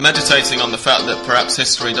meditating on the fact that perhaps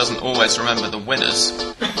history doesn't always remember the winners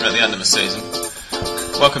at the end of a season.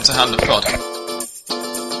 Welcome to Hand of Pod.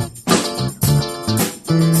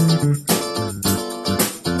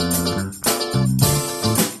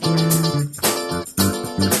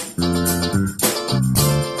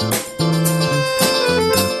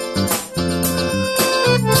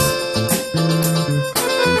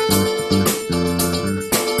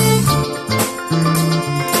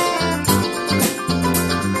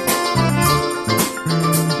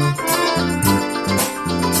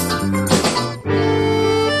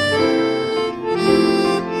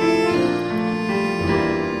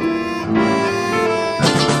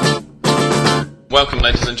 Welcome,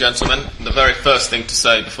 ladies and gentlemen. The very first thing to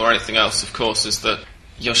say before anything else, of course, is that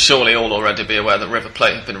you'll surely all already be aware that River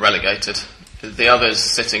Plate have been relegated. The others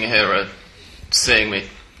sitting here are seeing me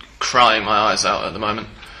crying my eyes out at the moment.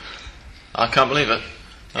 I can't believe it.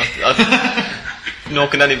 Nor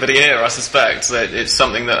can anybody here, I suspect. It's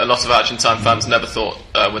something that a lot of Argentine fans never thought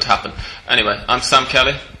would happen. Anyway, I'm Sam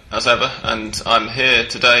Kelly, as ever, and I'm here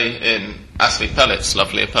today in Ashley Pellet's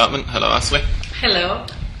lovely apartment. Hello, Ashley. Hello.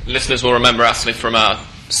 Listeners will remember Ashley from our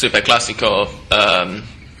Super Classico,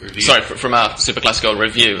 from our Super Classico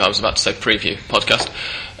review, I was about to say preview, podcast.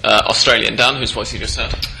 Australian Dan, whose voice you just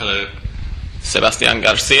heard. Hello. Sebastian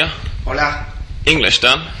Garcia. Hola. English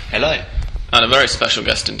Dan. Hello. And a very special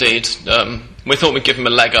guest indeed. We thought we'd give him a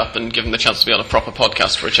leg up and give him the chance to be on a proper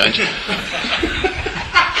podcast for a change.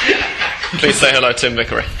 Please say hello, Tim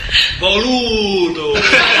Vickery. Boludo!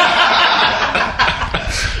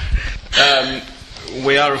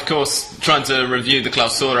 We are, of course, trying to review the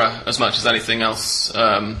Clausura as much as anything else,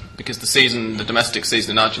 because the domestic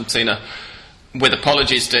season in Argentina, with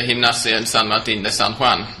apologies to Gimnasia and San Martín de San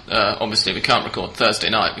Juan, obviously we can't record Thursday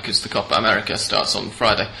night because the Copa America starts on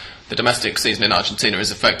Friday. The domestic season in Argentina is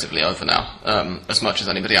effectively over now, as much as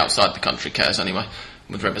anybody outside the country cares anyway,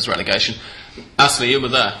 with River's relegation. Ashley, you were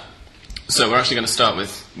there, so we're actually going to start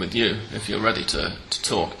with you, if you're ready to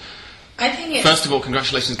talk. I think it's... First of all,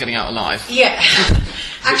 congratulations getting out alive. Yeah.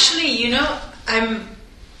 Actually, I'm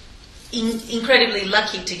incredibly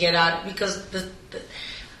lucky to get out because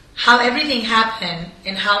how everything happened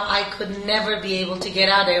and how I could never be able to get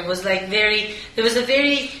out there was there was a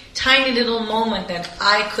very tiny little moment that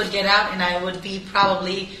I could get out and I would be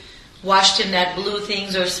probably washed in that blue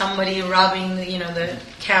things or somebody robbing the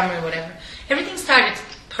camera or whatever. Everything started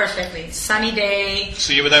perfectly. Sunny day.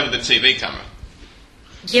 So you were there with the TV camera?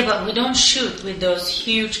 Yeah, but we don't shoot with those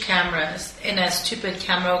huge cameras and as stupid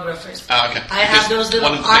cameragraphers. Ah, okay. I have those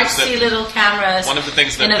little artsy little cameras. One of the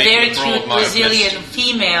things that and a people very abroad cute might have Brazilian missed.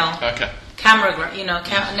 female cameragraph.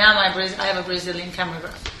 Now I have a Brazilian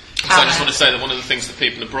cameragraph. So I just want to say that one of the things that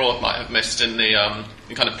people abroad might have missed in the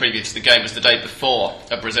kind of preview to the game was the day before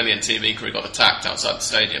a Brazilian TV crew got attacked outside the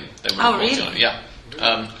stadium. They were really? on it. Yeah.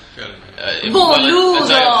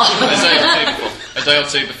 A day or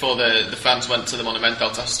two before the fans went to the Monumental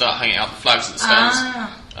to start hanging out the flags at the stands,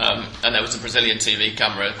 and there was a Brazilian TV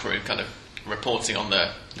camera crew kind of reporting on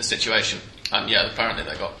the situation, and apparently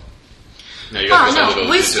they got.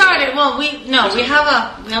 We started. Well, we have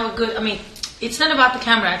a good. I mean, it's not about the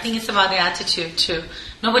camera. I think it's about the attitude too.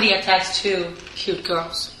 Nobody attacks two cute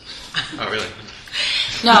girls. Oh, really?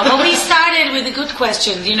 No, but we started with the good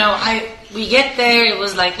questions. We get there, it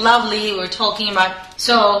was lovely, we're talking about,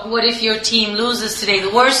 so what if your team loses today? The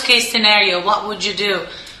worst case scenario, what would you do?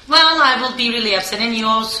 Well, I will be really upset. And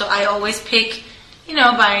I always pick,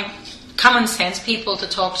 by common sense, people to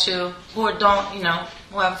talk to who who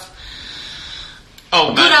have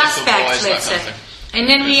good aspects, let's say. And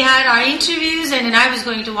then we had our interviews, and then I was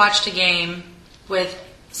going to watch the game with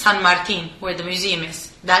San Martín, where the museum is.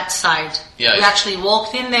 That side. Yeah, we actually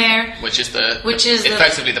walked in there. Which is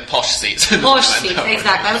effectively the posh seats. Posh seats,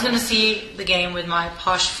 exactly. I was going to see the game with my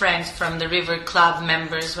posh friends from the River Club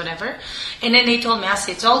members, whatever. And then they told me, I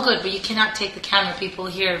said, it's all good, but you cannot take the camera. People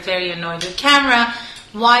here are very annoyed with camera.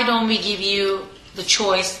 Why don't we give you the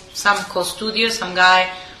choice? Some co-studio, some guy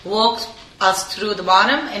walked us through the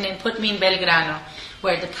bottom and then put me in Belgrano,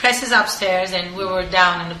 where the press is upstairs and we were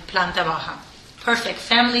down in the Planta Baja. Perfect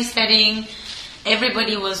family setting.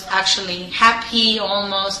 Everybody was actually happy,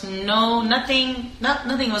 almost. Nothing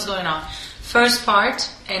was going on. First part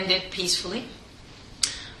ended peacefully.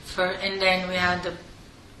 And then we had the,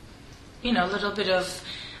 little bit of...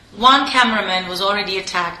 One cameraman was already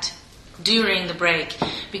attacked during the break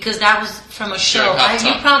because that was from a show.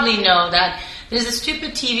 You probably know that there's a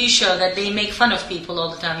stupid TV show that they make fun of people all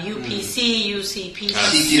the time. UPC, UCPC,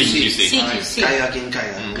 CQC. Caiga quien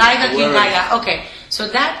caiga. Caiga quien caiga. Okay, so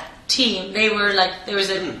that team, there was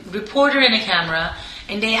a reporter and a camera,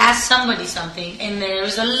 and they asked somebody something, and there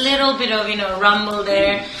was a little bit of rumble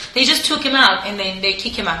there. They just took him out, and then they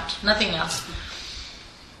kick him out. Nothing else.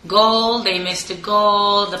 Goal, they missed the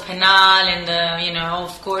goal, the penal, and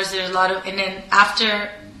of course there's a lot of. And then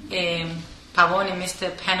after Pavone missed the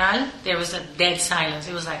penal, there was a dead silence.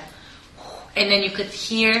 It was like, and then you could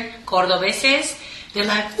hear Cordobeses. They're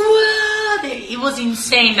like, "Whoa!" It was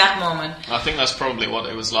insane that moment. I think that's probably what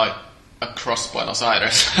it was like across Buenos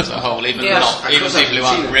Aires as a whole. Even Across people who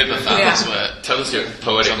aren't Argentina. River fans were. Tell us your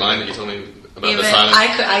poetic line that you told me about Even the silence.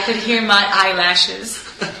 I could hear my eyelashes.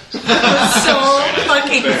 It was so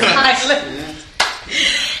fucking silent.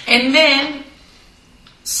 And then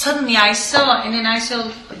suddenly I saw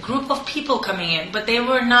a group of people coming in, but they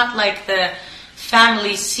were not like the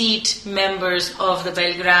family seat members of the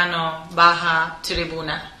Belgrano Baja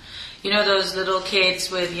Tribuna. Those little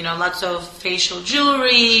kids with, lots of facial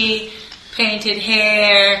jewelry, painted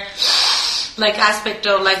hair, like aspect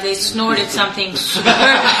of like they snorted something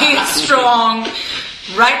super strong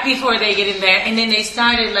right before they get in there. And then they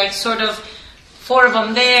started like sort of 4 of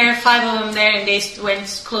them there, 5 of them there, and they went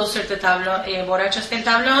closer to Borrachos del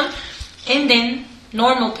Tablón. And then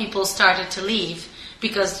normal people started to leave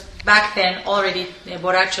because back then already the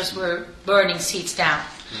Borrachos were burning seats down.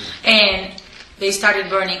 And they started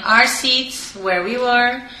burning our seats where we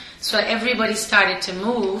were. So everybody started to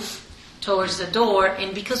move towards the door.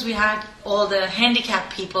 And because we had all the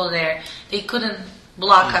handicapped people there, they couldn't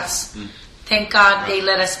block us. Thank God they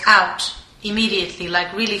let us out immediately,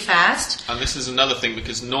 like really fast. And this is another thing,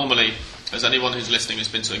 because normally, as anyone who's listening who's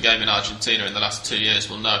been to a game in Argentina in the last 2 years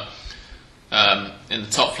will know, in the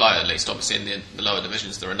top flight at least, obviously in the lower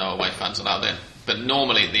divisions there are no away fans allowed in. But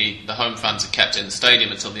normally the home fans are kept in the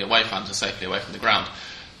stadium until the away fans are safely away from the ground.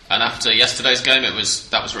 And after yesterday's game, that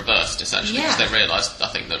was reversed essentially, because they realised, I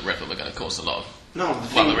think, that River were going to cause a lot of.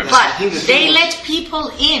 But they let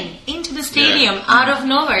people into the stadium out of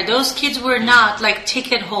nowhere. Those kids were not like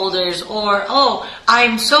ticket holders or,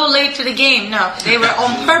 I'm so late to the game. No, they were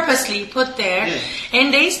on purposely put there,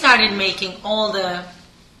 and they started making all the.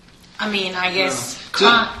 I guess.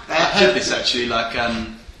 I heard this actually,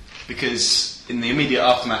 because in the immediate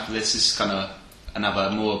aftermath of this is kind of another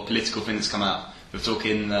more political thing that's come out. We're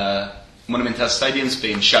talking Monumental Stadium's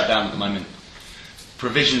being shut down at the moment.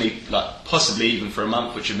 Provisionally, possibly even for a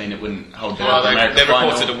month, which would mean it wouldn't hold the American they final.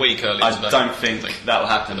 reported a week earlier today. I don't think that will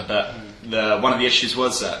happen, but one of the issues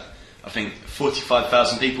was that I think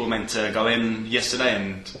 45,000 people were meant to go in yesterday,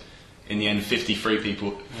 and in the end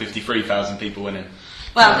 53,000 people went in.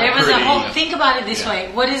 Well, there was a whole. Think about it this way: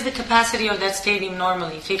 what is the capacity of that stadium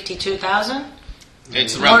normally? 52,000.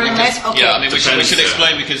 It's around. More or less. Okay. Yeah, we should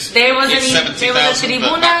explain because there was it's a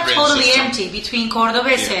tribuna totally empty between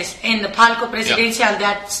Cordobeses and the Palco Presidencial.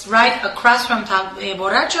 That's right across from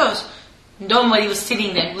Borrachos. Nobody was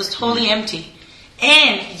sitting there. It was totally empty,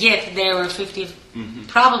 and yet there were 50,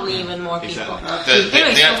 probably even more people. Exactly.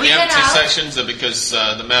 The empty sections are because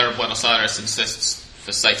the mayor of Buenos Aires insists,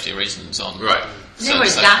 for safety reasons, on there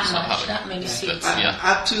was that many seats. I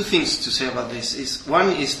have 2 things to say about this.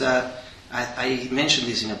 One is that I mentioned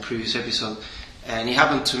this in a previous episode, and it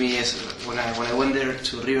happened to me when I went there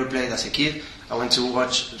to River Plate as a kid. I went to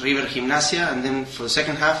watch River Gimnasia, and then for the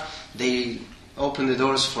second half they opened the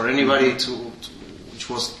doors for anybody which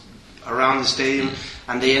was around the stadium,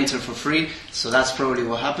 and they entered for free. So that's probably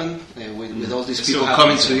what happened with all these people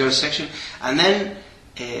coming to your section. And then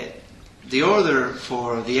the order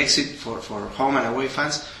for the exit for home and away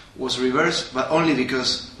fans was reversed, but only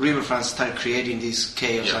because River fans started creating this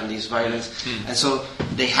chaos and this violence, and so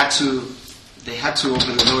they had to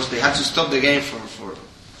open the doors. They had to stop the game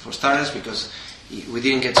for starters, because we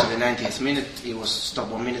didn't get to the 90th minute. It was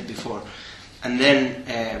stopped 1 minute before, and then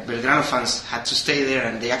Belgrano fans had to stay there,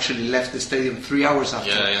 and they actually left the stadium 3 hours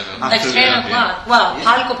after. Like 10 o'clock. Well,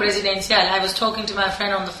 Palco Presidencial. I was talking to my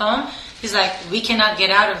friend on the phone. He's like, we cannot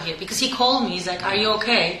get out of here, because he called me. He's like, are you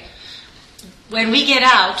okay? When we get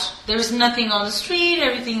out, there's nothing on the street,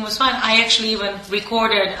 everything was fine. I actually even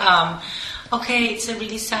recorded, it's a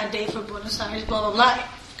really sad day for Buenos Aires, blah, blah, blah.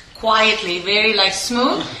 Quietly, very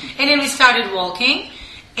smooth. And then we started walking.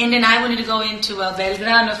 And then I wanted to go into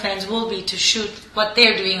Belgrano fans will be to shoot what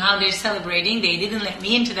they're doing, how they're celebrating. They didn't let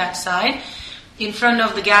me into that side. In front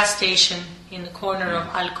of the gas station, in the corner of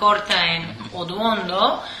Alcorta and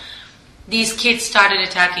Oduondo, these kids started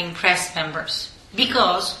attacking press members.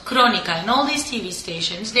 Because Crónica and all these TV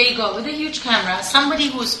stations, they go with a huge camera, somebody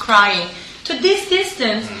who's crying to this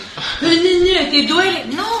distance, te duele.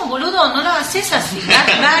 No, boludo, no lo haces así.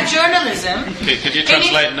 That's bad journalism. Could you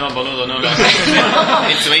translate no boludo, no lo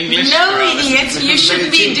haces into English? No, idiots, you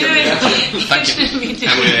shouldn't be doing it. Thank you.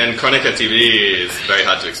 And Chronica TV is very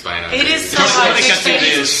hard to explain. It is so hard to Chronica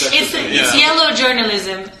TV explain. It's yellow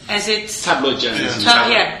journalism, as it's... Tabloid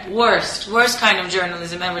journalism. Worst kind of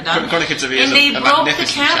journalism ever done. Chronica TV is And they a broke the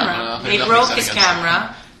magnificent camera. channel. They broke his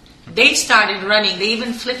camera. They started running. They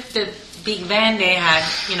even flipped the big van they had,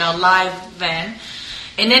 live van.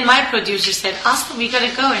 And then my producer said, Oscar, we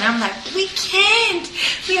gotta go. And I'm like, we can't.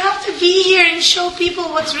 We have to be here and show people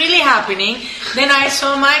what's really happening. Then I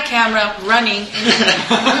saw my camera running and we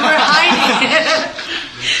were hiding.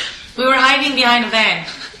 We were hiding behind a van.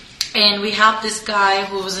 And we helped this guy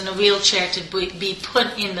who was in a wheelchair to be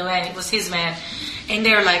put in the van. It was his van. And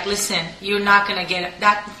they were like, listen, you're not gonna get it.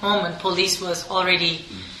 That moment, police was already,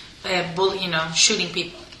 shooting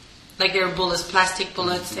people. Like there were bullets, plastic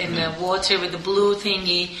bullets in the water with the blue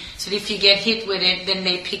thingy. So if you get hit with it, then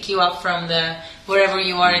they pick you up from wherever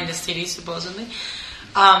you are in the city, supposedly.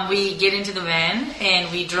 We get into the van and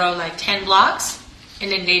we drove like 10 blocks,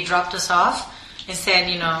 and then they dropped us off and said,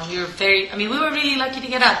 we were really lucky to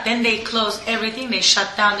get out. Then they closed everything. They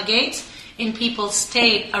shut down the gates, and people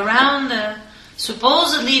stayed around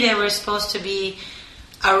supposedly they were supposed to be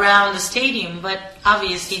around the stadium, but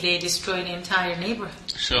obviously they destroyed the entire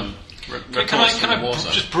neighborhood. Sure. Can I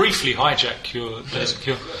just briefly hijack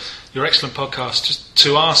your excellent podcast just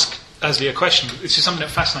to ask Azli a question? This is something that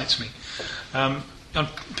fascinates me. And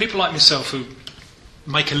people like myself who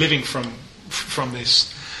make a living from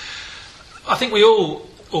this, I think we all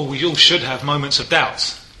should have moments of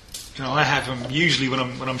doubt. I have them usually when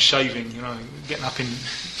I'm shaving. Getting up in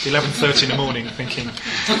 11:30 in the morning, thinking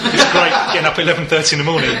it's great getting up at 11:30 in the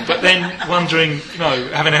morning, but then wondering,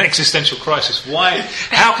 having an existential crisis. Why?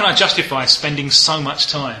 How can I justify spending so much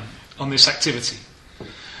time on this activity?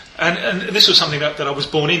 And this was something that I was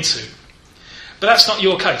born into, but that's not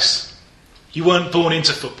your case. You weren't born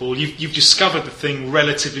into football. You've discovered the thing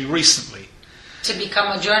relatively recently. To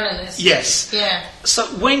become a journalist. Yes. Yeah. So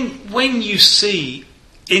when you see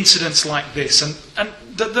incidents like this and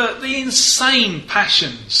the insane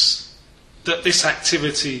passions that this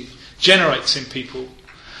activity generates in people,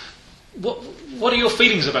 what are your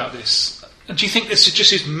feelings about this? And do you think this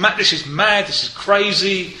is mad, this is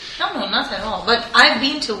crazy? No, not at all. But I've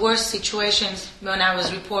been to worse situations when I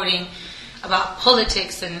was reporting about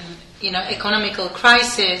politics and economical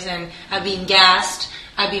crisis, and I've been gassed,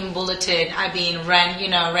 I've been bulleted, I've been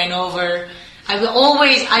ran over. I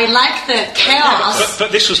like the chaos.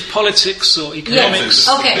 But this was politics or economics.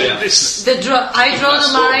 Yes. Okay.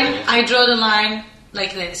 I draw the line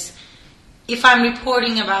like this. If I'm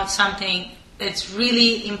reporting about something that's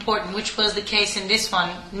really important, which was the case in this one,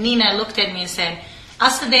 Nina looked at me and said,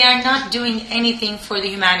 Asa, they are not doing anything for the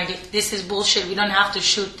humanity. This is bullshit. We don't have to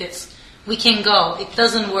shoot this. We can go. It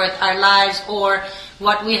doesn't worth our lives or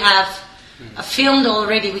what we have filmed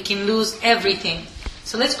already. We can lose everything.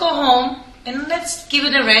 So let's go home. And let's give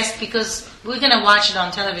it a rest because we're going to watch it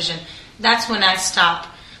on television. That's when I stop.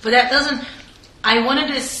 But I wanted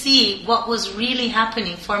to see what was really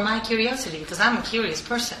happening for my curiosity, because I'm a curious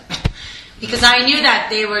person. Because I knew that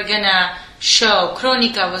they were going to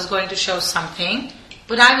Chronica was going to show something,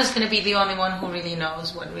 but I was going to be the only one who really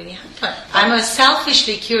knows what really happened. I'm a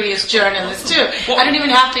selfishly curious journalist too. I don't even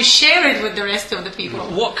have to share it with the rest of the people.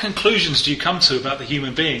 What conclusions do you come to about the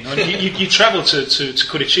human being? I mean, you travelled to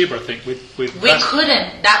Curitiba, I think, with We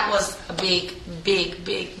couldn't. That was a big,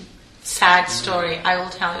 sad story. I will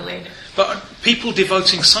tell you later. But people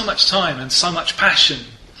devoting so much time and so much passion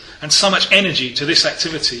and so much energy to this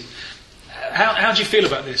activity, how do you feel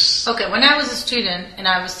about this? Okay, when I was a student and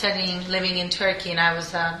I was living in Turkey, and I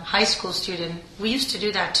was a high school student, we used to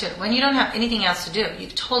do that too. When you don't have anything else to do, you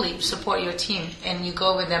totally support your team and you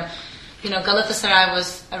go with them. Galatasaray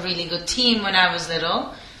was a really good team when I was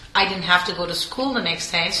little. I didn't have to go to school the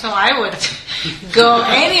next day, so I would go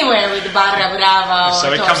anywhere with Barra Brava.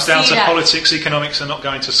 So it comes down to politics, economics, and not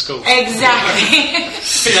going to school. Exactly.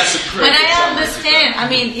 That's a perfect But I example.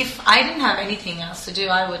 understand. If I didn't have anything else to do,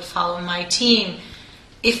 I would follow my team,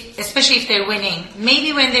 especially if they're winning.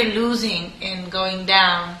 Maybe when they're losing and going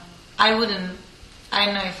down, I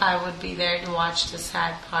don't know if I would be there to watch the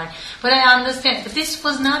sad part. But I understand. But this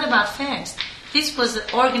was not about fans. This was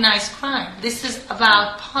organized crime. This is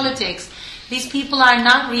about politics. These people are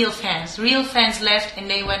not real fans. Real fans left and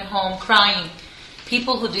they went home crying.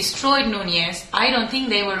 people who destroyed Núñez, I don't think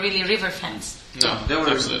they were really River fans. No, They were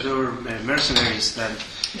absolutely. mercenaries that,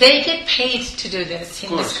 They get paid to do this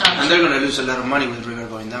in this country. and they're going to lose a lot of money with River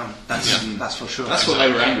going down. That's for sure. That's what they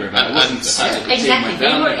were angry about. It wasn't the fact that the team Exactly. went They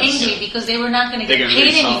down. were It was- angry because they were not going to They're get going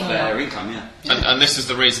to paid lose half their anymore. income, yeah. And this is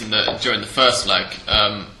the reason that during the first leg,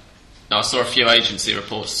 I saw a few agency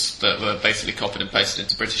reports that were basically copied and pasted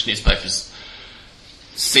into British newspapers,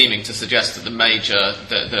 seeming to suggest that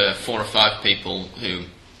the 4 or 5 people who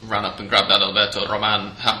ran up and grabbed Adalberto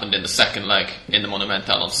Roman happened in the second leg in the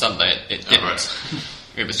Monumental on Sunday. It didn't. right.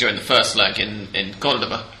 It was during the first leg in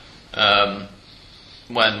Cordoba,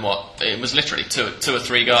 when it was literally two or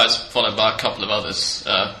three guys, followed by a couple of others,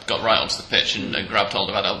 got right onto the pitch and grabbed hold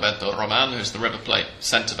of Adalberto Roman, who's the River Plate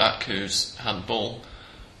centre-back, whose handball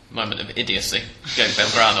moment of idiocy gave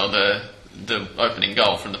Belgrano the opening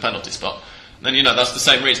goal from the penalty spot. And then, that's the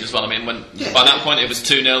same reason as well. I mean, by that point it was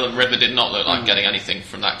 2-0 and River did not look like getting anything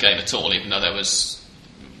from that game at all, even though there was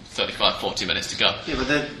 35-40 minutes to go. Yeah,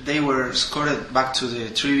 but they were escorted back to the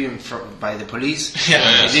tribune by the police.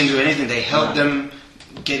 Yeah. They didn't do anything. They helped them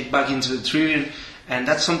get back into the tribune, and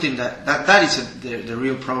that's something that is the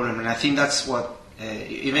real problem. And I think that's what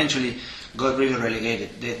eventually got River relegated.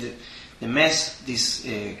 The mess this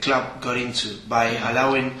club got into by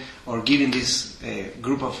allowing or giving this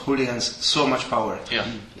group of hooligans so much power. Yeah.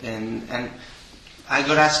 And I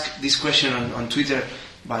got asked this question on Twitter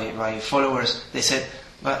by followers. They said,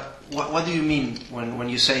 but what do you mean when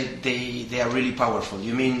you say they are really powerful?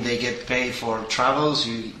 You mean they get paid for travels?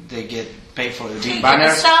 They get paid for the big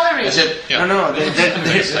banners? Salary. I said, no,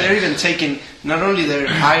 they're even taking, not only they're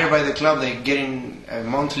hired by the club, they're getting a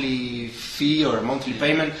monthly fee or a monthly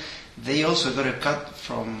payment, they also got a cut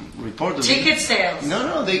from reporters. Ticket sales.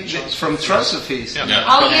 No, they from transfer fees. Yeah.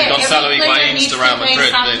 Oh, From yeah. Gonzalo Every player Higuaín needs to to Real pay Madrid.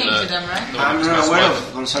 something to them, right? I'm not aware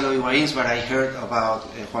of Gonzalo Higuaín's, but I heard about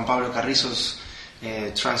Juan Pablo Carrizo's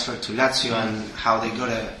transfer to Lazio and how they got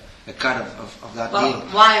a cut of that Well, deal.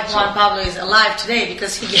 why Juan Pablo is alive today?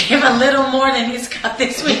 Because he gave a little more than he's got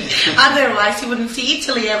this week. Otherwise, he wouldn't see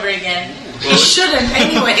Italy ever again. He shouldn't,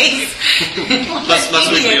 anyways.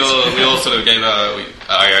 Last week we all sort of gave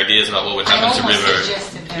our ideas about what would happen to almost River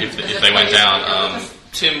suggested him if as a they went player. down.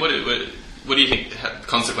 Tim, what do you think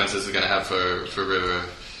consequences are going to have for River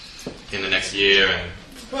in the next year and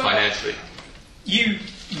financially? You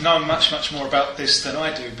know much more about this than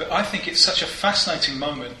I do, but I think it's such a fascinating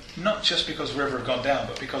moment, not just because River have gone down,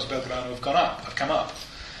 but because Belgrano have come up.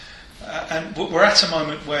 And we're at a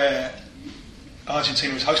moment where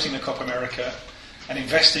Argentina is hosting the Copa America and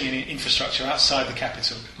investing in infrastructure outside the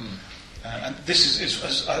capital. And this is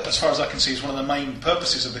as far as I can see, is one of the main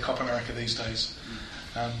purposes of the Copa America these days,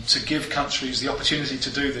 to give countries the opportunity to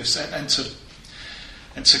do this and to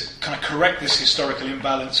kind of correct this historical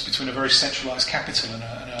imbalance between a very centralised capital and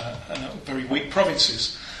a very weak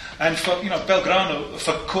provinces. And for Belgrano,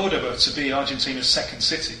 for Cordoba to be Argentina's second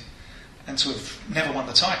city and to have never won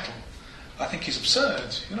the title, I think is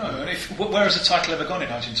absurd. And where has the title ever gone in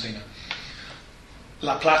Argentina?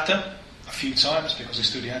 La Plata, a few times, because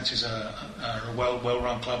Estudiantes are a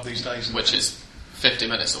well-run club these days. Which is 50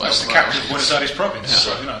 minutes away. That's the capital of Buenos Aires province.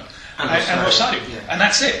 Yeah. And Rosario. Yeah. And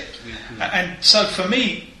that's it. And so for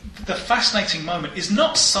me, the fascinating moment is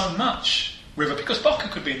not so much River, because Boca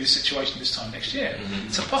could be in this situation this time next year. Mm-hmm.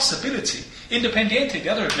 It's a possibility. Independiente, the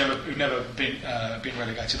other who've never been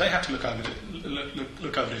relegated, they have to look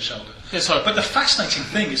over their shoulder. Yes, so but the fascinating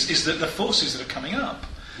thing is that the forces that are coming up.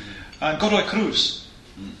 And Godoy Cruz,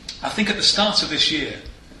 I think at the start of this year,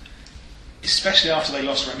 especially after they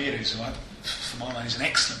lost Ramirez, who for my mind is an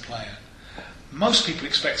excellent player, most people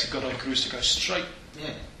expected Godoy Cruz to go straight. Yeah.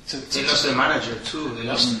 They lost the manager too. They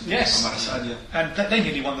lost. Yes. And they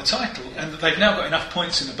nearly won the title, and they've now got enough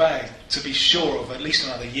points in the bag to be sure of at least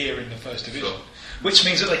another year in the first division, Sure. which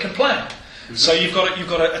means that they can plan. Mm-hmm. So you've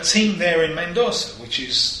got a team there in Mendoza, which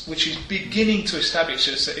is beginning to establish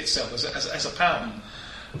itself as a power.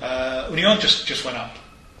 Union just went up.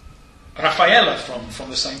 Rafaela from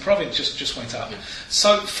the same province just went up.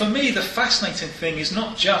 So for me, the fascinating thing is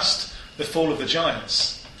not just the fall of the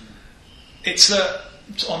giants. It's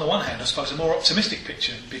on the one hand, I suppose, a more optimistic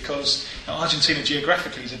picture, because Argentina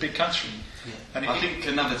geographically is a big country. Yeah. And I think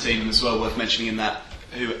another team as well worth mentioning in that,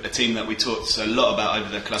 a team that we talked a lot about over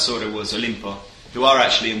the Clausura was Olimpo, who are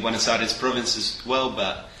actually in Buenos Aires province as well,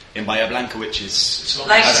 but in Bahia Blanca, which is,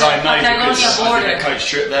 like as I know, because I border. did a coach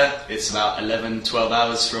trip there, it's about 11-12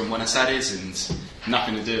 hours from Buenos Aires, and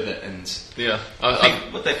nothing to do with it. And I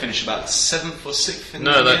think what they finished about 7th or 6th in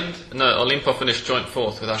the end. No, Olimpo finished joint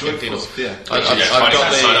 4th with Argentinos. I've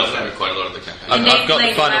got quite a lot of the campaign. I've got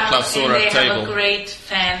the final clausura and they table. have a great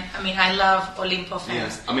fan. I mean, I love Olimpo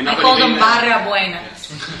fans. Yeah. I mean, I call them Barra Buena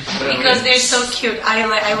because they're so cute.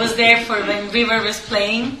 I was there for when River was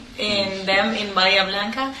playing in Bahia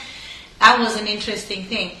Blanca. That was an interesting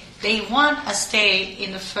thing. They want to stay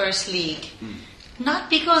in the first league. Not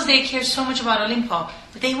because they care so much about Olimpo,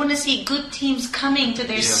 but they want to see good teams coming to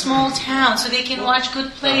their small town so they can watch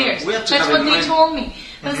good players. That's what they told me.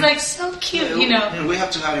 It was like so cute, you know. We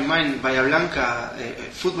have to have in mind Bahia Blanca,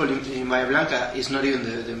 football in Bahia Blanca is not even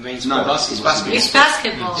the main sport. It's basketball. It's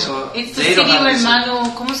basketball. So it's the city where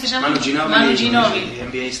Manu, ¿cómo se llama? Manu Ginóbili, the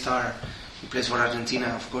NBA star, who plays for Argentina,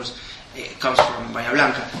 of course, comes from Bahia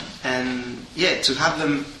Blanca. And to have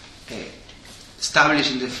them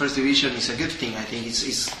established in the first division is a good thing. I think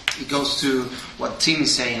it goes to what Tim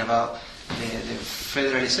is saying about the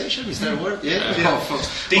federalization. Is that a word? Yeah.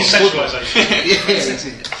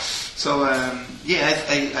 Decentralization. So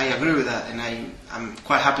I agree with that, and I'm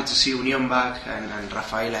quite happy to see Union back and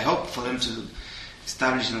Rafael. I hope for them to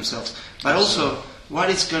establish themselves. But also, what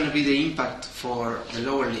is going to be the impact for the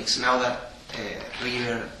lower leagues now that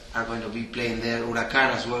River are going to be playing there,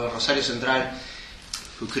 Huracan as well, Rosario Central,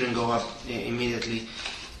 who couldn't go up immediately,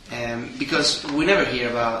 because we never hear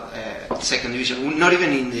about second division, not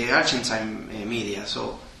even in the Argentine media,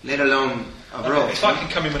 so let alone abroad. If I can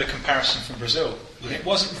come in with a comparison from Brazil, it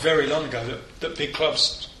wasn't very long ago that big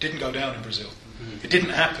clubs didn't go down in Brazil. It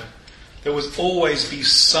didn't happen. There would always be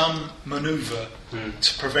some manoeuvre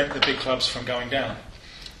to prevent the big clubs from going down.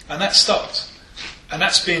 And that stopped. And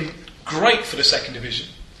that's been great for the second division.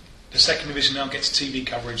 The second division now gets TV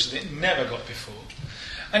coverage that it never got before.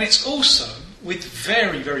 And it's also, with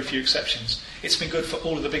very, very few exceptions, it's been good for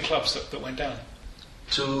all of the big clubs that went down.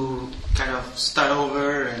 To kind of start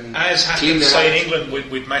over and as happened, say, in England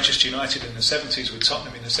with Manchester United in the 70s, with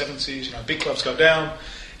Tottenham in the 70s, you know, big clubs go down,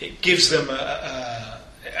 it gives them a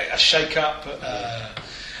shake-up,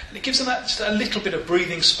 and it gives them just a little bit of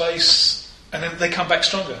breathing space, and then they come back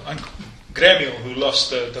stronger. And Grêmio, who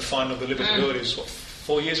lost the final of the Libertadores,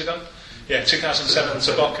 4 years ago? Yeah, 2007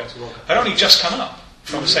 to Boca, had only just come up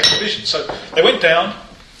from the second division. So they went down,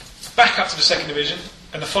 back up to the second division,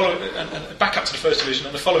 and back up to the first division,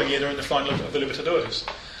 and the following year they're in the final of the Libertadores.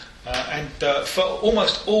 For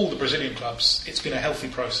almost all the Brazilian clubs, it's been a healthy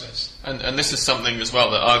process. And this is something as well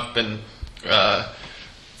that I've been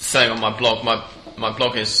saying on my blog. My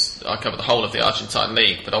blog is, I cover the whole of the Argentine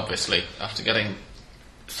League, but obviously after getting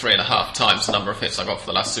 3.5 times the number of hits I got for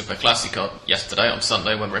the last Super Clásico yesterday on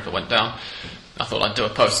Sunday when River went down, I thought I'd do a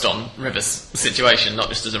post on River's situation, not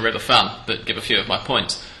just as a River fan, but give a few of my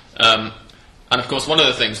points. And of course, one of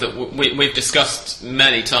the things that we've discussed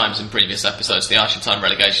many times in previous episodes, the Argentine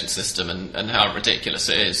relegation system and how ridiculous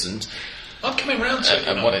it is, and I'm coming around to it,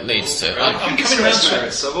 and what it leads to. I'm coming around to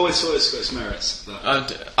it. I've always thought it's got its merits. I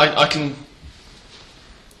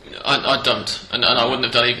don't, and I wouldn't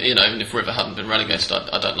have done even if River hadn't been relegated.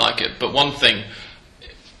 I don't like it. But one thing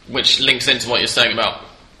which links into what you're saying about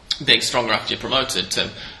being stronger after you're promoted, Tim,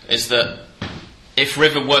 is that if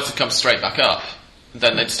River were to come straight back up,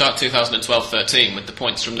 then they'd start 2012-13 with the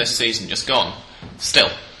points from this season just gone, still.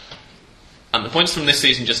 And the points from this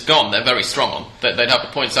season just gone, they're very strong on. They'd have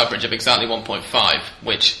a points average of exactly 1.5,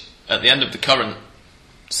 which at the end of the current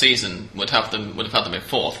season would have had them in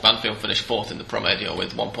fourth. Banfield finished fourth in the Promedio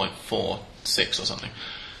with 1.46 or something.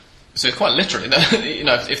 So quite literally,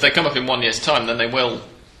 if they come up in 1 year's time, then they will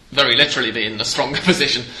very literally be in a stronger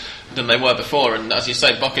position than they were before. And as you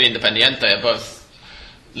say, Boca and Independiente are both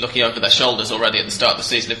looking over their shoulders already at the start of the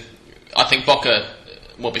season. I think Boca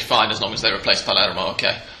will be fine as long as they replace Palermo,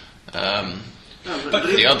 okay. But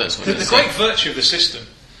the others... The great virtue of the system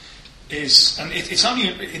is, and it's only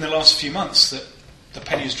in the last few months that the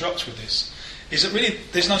penny has dropped with this, is that really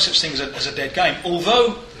there's no such thing as a dead game.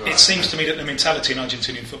 Although it seems to me that the mentality in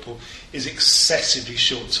Argentinian football is excessively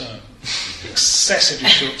short-term. Excessively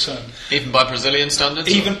short-term. Even by Brazilian standards?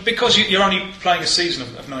 Even because you're only playing a season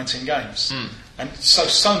of 19 games. And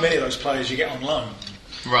so many of those players you get on loan.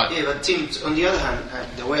 Right. Yeah, but Tim, on the other hand,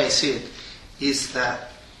 the way I see it is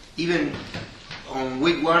that even on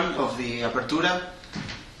week 1 of the Apertura,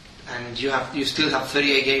 and you still have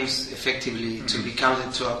 38 games effectively to be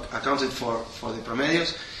accounted for the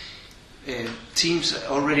Promedios, teams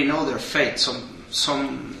already know their fate.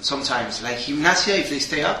 Sometimes, like Gimnasia, if they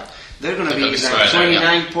stay up, they're going to be like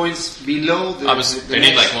 29 points below they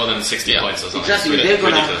need like more than 60 points or something. Exactly, they're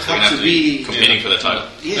going to have to be competing for the title.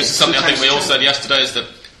 This is something I think we all said yesterday, is that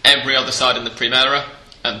every other side in the Primera,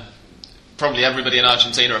 and probably everybody in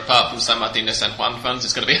Argentina, apart from San Martín de San Juan fans,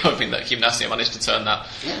 is going to be hoping that Gimnasia managed to turn that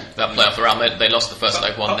playoff around. They lost the first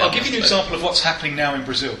leg 1-0. I'll give you an example of what's happening now in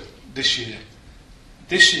Brazil this year.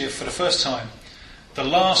 This year, for the first time, the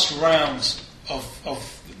last rounds of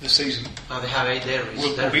the season they have 8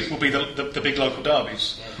 derbies. will be the big local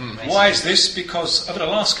derbies. Yeah, Why is this? Because over the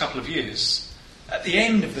last couple of years, at the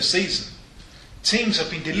end of the season, teams have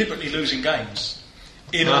been deliberately losing games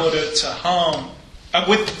in order to harm,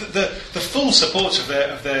 with the full support of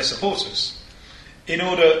their supporters, in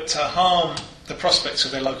order to harm the prospects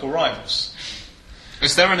of their local rivals.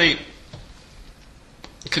 Is there any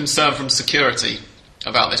concern from security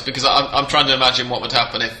about this? Because I'm trying to imagine what would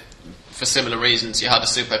happen if, for similar reasons, you had a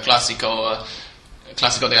Super Clásico or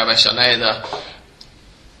Clásico de Avellaneda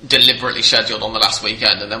deliberately scheduled on the last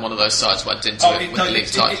weekend, and then one of those sides went into it with the league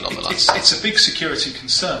title on the last. It's a big security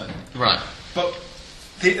concern, right? But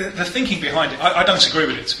the thinking behind it, I don't agree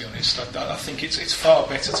with it, to be honest. I think it's far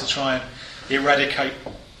better to try and eradicate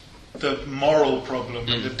the moral problem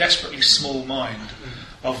with a desperately small mind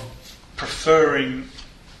of preferring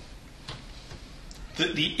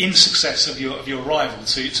the insuccess of your rival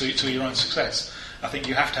to your own success. I think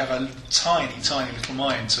you have to have a tiny little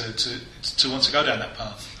mind to want to go down that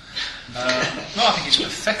path. No, I think it's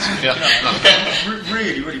pathetic. Yeah. You know?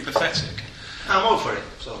 Really pathetic. I'm all for it.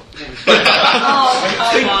 So.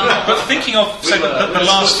 But thinking of say, the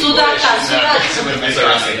last the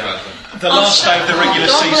last day of the regular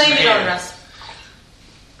season here,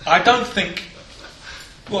 I don't think.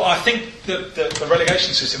 Well, I think that the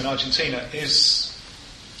relegation system in Argentina is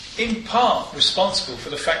in part responsible for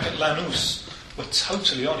the fact that Lanús were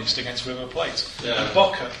totally honest against River Plate. And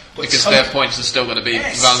Boca were because their points are still going to be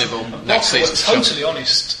valuable next season. Boca were totally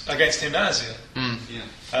honest against Gimnasia.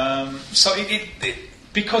 So it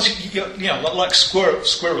because like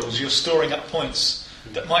squirrels, you're storing up points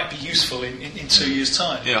that might be useful in 2 years'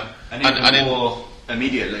 time. Yeah, and even more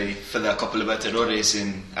immediately for the Copa Libertadores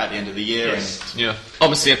at the end of the year. Yes. Yeah,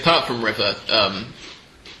 obviously, apart from River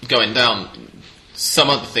going down, some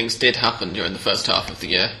other things did happen during the first half of the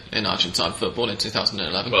year in Argentine football in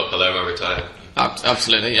 2011. Well, Palermo retired.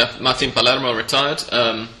 Absolutely, yeah. Martin Palermo retired.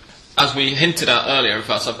 As we hinted at earlier, in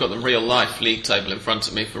fact, I've got the real-life league table in front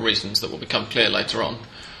of me for reasons that will become clear later on.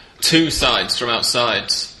 2 sides from outside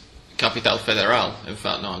Capital Federal. In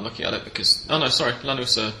fact, no, I'm looking at it because... Oh, no, sorry,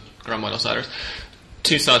 Lanús, Gran Buenos Aires.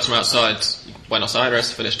 2 sides from outside Buenos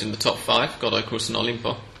Aires finished in the top 5, Godoy Cruz and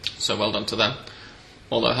Olimpo. So well done to them.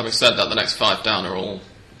 Although, having said that, the next 5 down are all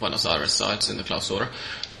Buenos Aires sides in the Clausura.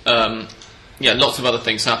 Lots of other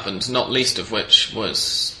things happened, not least of which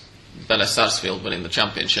was Vélez Sarsfield winning the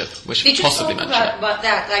championship, which Did you possibly talk mentioned. about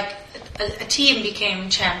that? Like a team became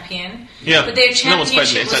champion, Yeah, but their no one's paid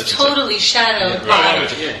championship any was attention to it. totally shadowed by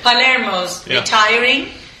Palermo's retiring.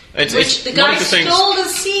 Which the guy stole the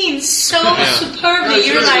scene so superbly.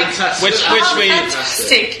 You're like,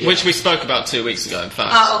 fantastic. Which we spoke about 2 weeks ago, in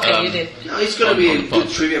fact. Okay, you did. No, it's going to be a good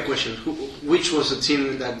trivia question. Which was the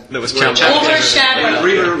team that was overshadowed? When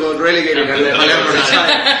River got relegated and Palermo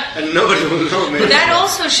retired, and nobody will know. Maybe. But that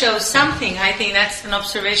also shows something. I think that's an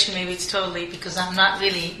observation. Maybe it's totally because I'm not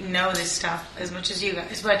really know this stuff as much as you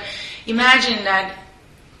guys. But imagine that.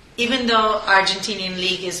 Even though Argentinian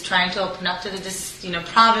league is trying to open up to the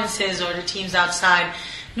provinces or the teams outside,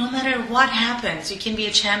 no matter what happens, you can be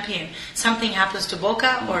a champion. Something happens to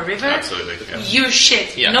Boca or River, you're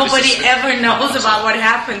shit. Yeah, nobody ever knows about what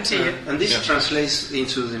happened to you. And this translates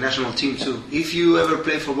into the national team too. If you ever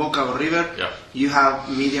play for Boca or River, you have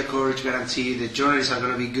media coverage guarantee. The journalists are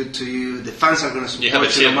going to be good to you. The fans are going to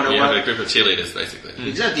support you no matter what. You have a group of cheerleaders, basically.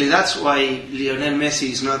 Exactly. That's why Lionel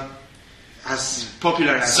Messi is not as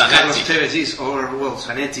popular as Zanetti. Carlos Tevez is, or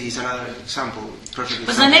Zanetti is another example. Perfect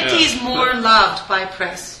But example. Zanetti is more loved by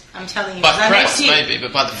press. I'm telling you. By Zanetti, press, maybe,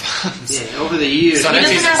 but by the fans. Yeah, over the years.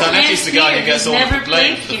 Zanetti's the guy who gets all the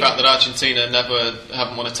blame for the here. fact that Argentina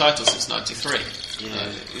haven't won a title since '93.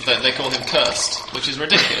 They call him cursed, which is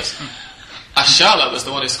ridiculous. Ashala was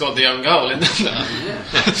the one who scored the own goal.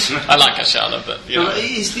 I like Ashala, but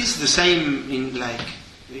is this the same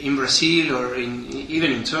in Brazil or even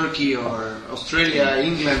in Turkey or Australia,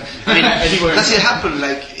 England? I mean, does it happen?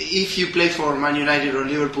 Like if you play for Man United or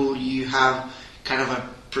Liverpool, you have kind of a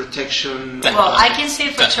protection. Well, I can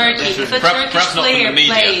say for Turkey, if a Turkish player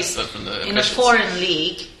plays in a foreign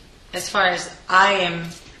league, as far as I am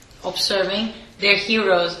observing, they're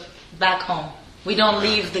heroes back home. We don't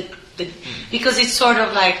leave the because it's sort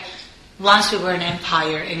of like once we were an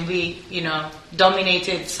empire and we,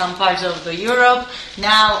 dominated some parts of the Europe.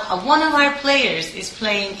 Now one of our players is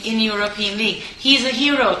playing in European League. He's a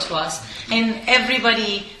hero to us. and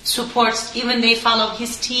everybody supports, even they follow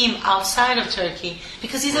his team outside of Turkey,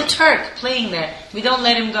 because he's a Turk playing there. We don't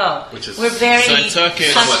let him go. We're very somewhat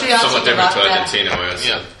different to Argentina, whereas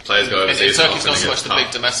players go overseas. In Turkey, it's not so much the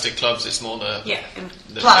big domestic clubs, it's more the... Yeah,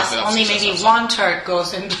 plus only maybe one Turk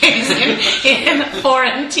goes and plays in a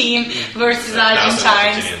foreign team versus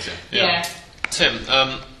Argentines. Yeah. Tim,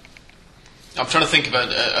 I'm trying to think of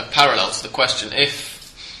a parallel to the question.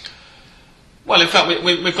 Well, in fact,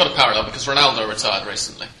 we've got a parallel because Ronaldo retired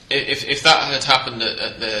recently. If that had happened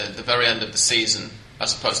at the very end of the season,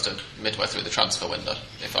 as opposed to midway through the transfer window,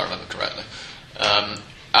 if I remember correctly,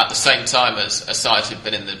 at the same time as a side who'd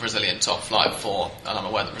been in the Brazilian top flight for, and I'm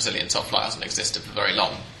aware the Brazilian top flight hasn't existed for very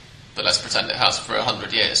long, but let's pretend it has for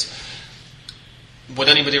 100 years. Would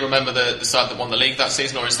anybody remember the side that won the league that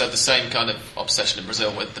season, or is there the same kind of obsession in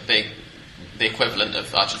Brazil with the equivalent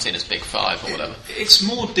of Argentina's Big Five or whatever? It's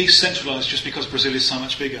more decentralised just because Brazil is so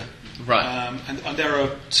much bigger. Right. And there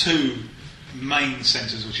are two main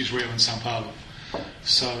centres, which is Rio and Sao Paulo.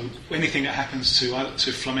 So anything that happens to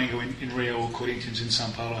Flamengo in Rio or Corinthians in Sao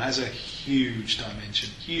Paulo has a huge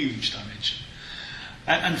dimension.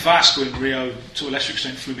 And Vasco in Rio, to a lesser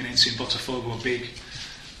extent Fluminense and Botafogo are big.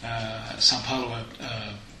 Sao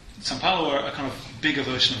Paulo are a kind of bigger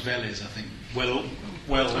version of Vélez, I think. Well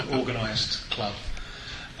organised club.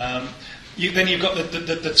 Then you've got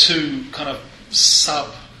the two kind of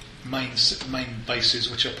sub main bases,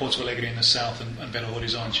 which are Porto Alegre in the south and Belo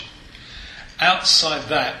Horizonte. Outside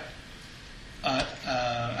that,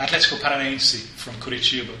 Atlético Paranaense from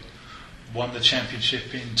Curitiba won the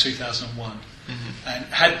championship in 2001. And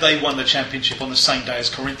had they won the championship on the same day as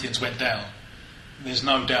Corinthians went down, there's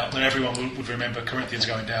no doubt that everyone would remember Corinthians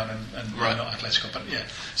going down and not Atletico. But yeah,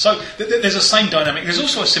 so there's a same dynamic. There's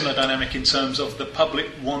also a similar dynamic in terms of the public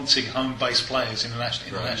wanting home-based players in the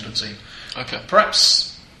national team. Okay.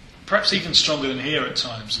 Perhaps even stronger than here at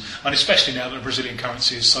times, and especially now that the Brazilian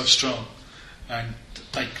currency is so strong, and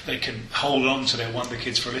they can hold on to their wonder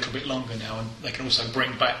kids for a little bit longer now, and they can also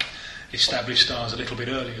bring back established stars a little bit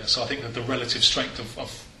earlier. So I think that the relative strength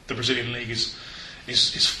of the Brazilian league is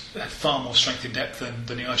far more strength in depth than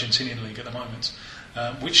the Argentinian league at the moment,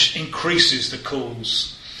 which increases the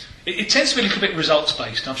calls. It tends to be a little bit results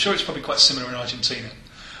based. I'm sure it's probably quite similar in Argentina.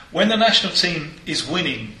 When the national team is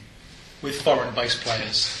winning with foreign based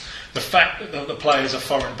players, the fact that the players are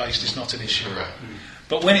foreign based is not an issue. Right.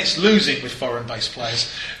 But when it's losing with foreign based players,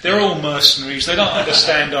 they're all mercenaries. They don't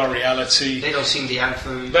understand our reality. They don't sing the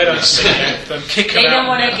anthem. They don't sing the anthem. Kick them out. They don't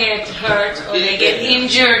want to get hurt or they get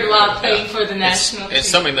injured while playing for the national team. It's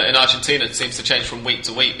something that in Argentina it seems to change from week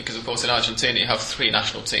to week, because of course in Argentina you have three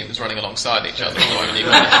national teams running alongside each other. You've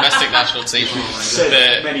got the domestic national team,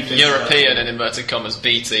 the European in inverted commas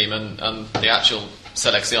B team, and the actual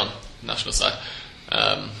Selección national side.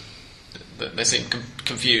 They seem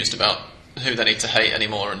confused about who they need to hate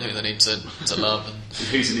anymore and who they need to love. And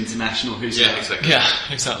who's an international, who's not. Exactly. Yeah,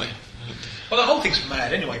 exactly. Well, the whole thing's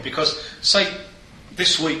mad anyway, because, say,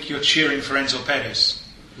 this week you're cheering for Enzo Perez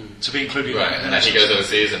to be included in and then he goes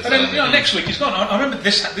overseas. And then next week he's gone. I remember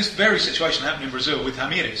this very situation happened in Brazil with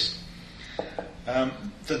Ramírez.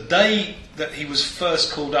 The day that he was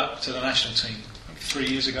first called up to the national team, 3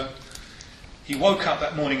 years ago, he woke up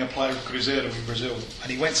that morning a player of Cruzeiro in Brazil, and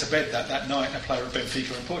he went to bed that night a player of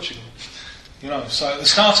Benfica in Portugal. So at the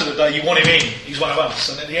start of the day you want him in, he's one of us,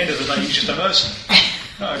 and at the end of the day he's just a mercenary.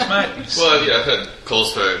 No, it's madness. Well, I've heard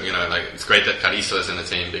calls for it's great that Carrizo is in the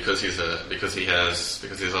team because he's a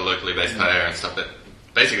locally based player and stuff. But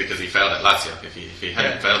basically because he failed at Lazio. If he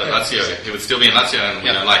hadn't failed at Lazio, he would still be in Lazio, and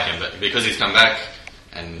we don't like him. But because he's come back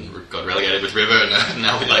and got relegated with River, and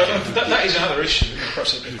now we like him. That is another issue,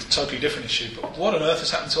 perhaps a totally different issue. But what on earth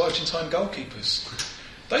has happened to Argentine goalkeepers?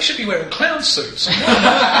 They should be wearing clown suits. And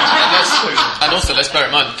also, let's bear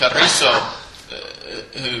in mind, Carrizo,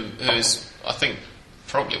 who is, I think,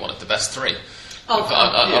 probably one of the best three.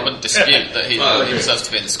 I wouldn't dispute that he deserves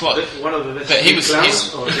to be in the squad. One of the best. But he was. Apart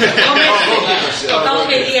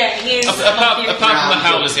from the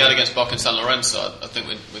howlers he had against Boca and San Lorenzo, I think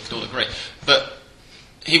we could all agree. But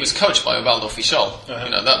he was coached by Ubaldo Fichol.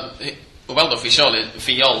 Ubaldo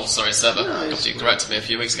Fichol, Seba, because you corrected me a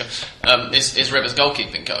few weeks ago, is River's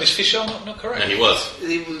goalkeeping coach. Is Fichol not correct? Yeah, he was.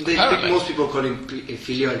 Most people call him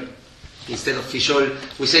Filiol instead of Fichol.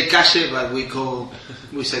 We say Calle, but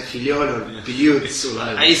we say Filiol or Piliut.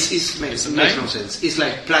 It makes no sense. It's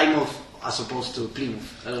like Plymouth as opposed to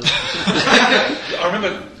Plymouth. I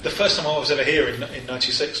remember the first time I was ever here in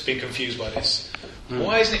 '96 being confused by this.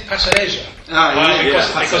 Why isn't it Passareja?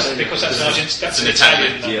 Because that's an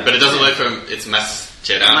Italian. But it doesn't work for him. It's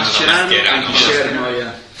Mascherano.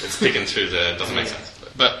 It's picking through doesn't make sense. But.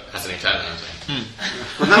 But as an Italian, I'm saying.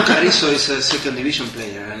 But now Carrizo is a second division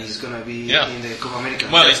player, and he's going to be in the Copa America.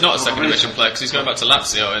 Well, he's not a second division player because he's going back to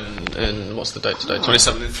Lazio in what's the date today?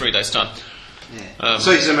 27 in 3 days' time. Yeah.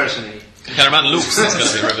 So he's a mercenary. Karaman looks is going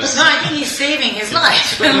to be Rivers. No, I think he's saving his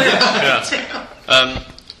life.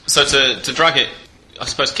 So to drag it, I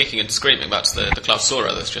suppose, kicking and screaming back to the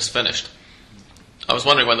Clausura that's just finished. I was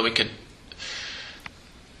wondering whether we could,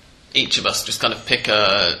 each of us, just kind of pick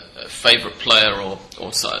a favourite player or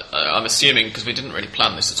I'm assuming, because we didn't really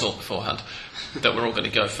plan this at all beforehand, that we're all going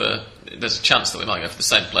to go for, there's a chance that we might go for the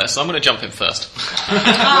same player, so I'm going to jump in first.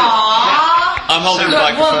 I'm holding the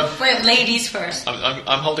microphone. Well, ladies first.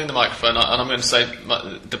 I'm holding the microphone, and I'm going to say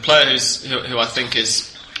the player who I think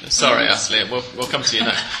is, sorry Ashley, we'll come to you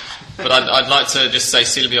next. But I'd like to just say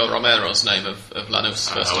Silvio Romero's name of Lanús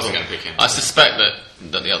first. I wasn't going to pick him. I suspect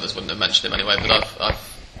that the others wouldn't have mentioned him anyway, but I've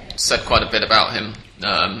said quite a bit about him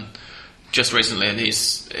just recently, and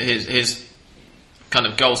his kind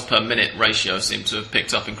of goals per minute ratio seemed to have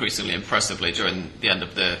picked up increasingly impressively during the end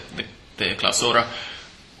of the Clausura.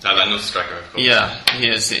 Lanús striker, of course. Yeah, he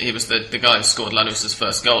is. He was the guy who scored Lanús's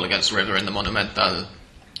first goal against River in the Monumental.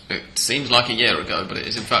 It seems like a year ago, but it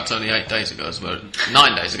is in fact only 9 days ago, as we're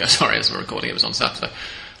recording. It was on Saturday.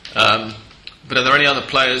 But are there any other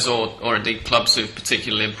players or indeed clubs who've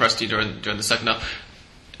particularly impressed you during the second half?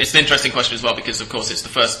 It's an interesting question as well, because of course it's the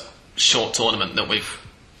first short tournament that we've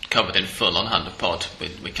covered in full on Hand of Pod.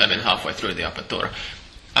 We came in halfway through the Apertura.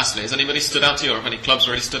 Ashley, has anybody stood out to you, or have any clubs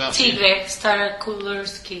really stood out to you? Tigre,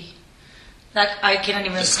 Starakulurski. That I cannot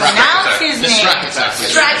even pronounce his name.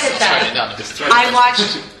 Strakatar. I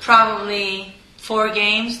watched probably 4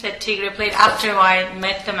 games that Tigre played after I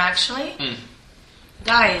met them actually.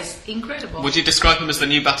 Guy is incredible. Would you describe him as the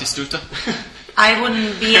new Batistuta? I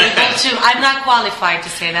wouldn't be able to. I'm not qualified to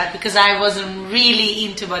say that because I wasn't really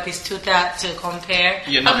into Batistuta to compare.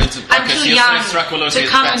 You're not into. I'm too young to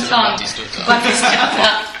comment on Batistuta.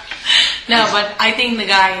 No, but I think the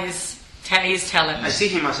guy is. He's talented. I see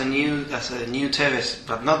him as a new Tevez,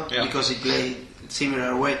 but not because he played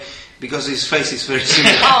similar way, because his face is very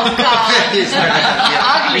similar. Oh God!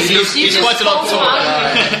 He's quite a lot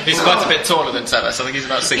taller. He's quite a bit taller than Tevez. I think he's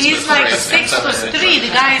about 6'3". He's like 6'3".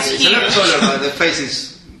 The guy is huge. He's a little taller, but the face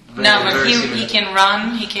is. He can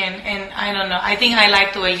run. He can, and I don't know. I think I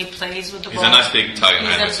like the way he plays with the ball. He's a nice big tiger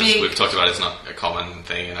man. We've talked about it's not a common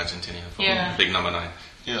thing in Argentina. Big number 9.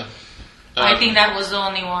 Yeah. I think that was the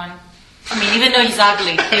only one. I mean, even though he's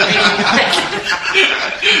ugly, they really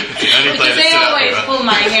because they always pull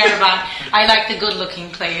my hair back. I like the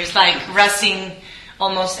good-looking players, like Racing.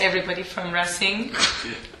 Almost everybody from Racing,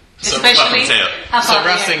 especially. So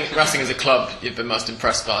Racing is a club you've been most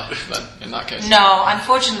impressed by, then, in that case. No,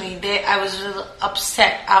 unfortunately, I was really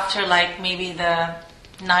upset after like maybe the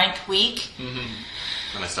 9th week.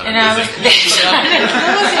 And I started losing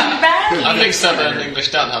badly. I think Southern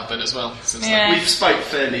English Dan have been as well. We've spoke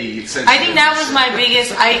fairly extensively. I think that was my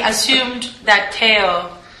biggest. I assumed that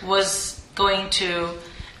Teo was going to,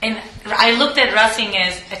 and I looked at Racing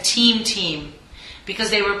as a team because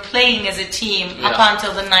they were playing as a team up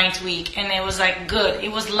until the 9th week, and it was like good.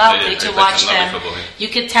 It was lovely to watch them. You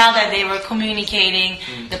could tell that they were communicating.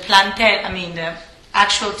 The plantel, the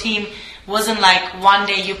actual team. Wasn't like one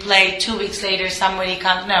day you play, 2 weeks later somebody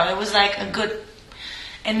comes. No, it was like a good.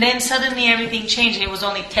 And then suddenly everything changed, and it was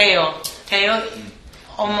only Teo. Teo,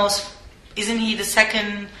 almost, isn't he the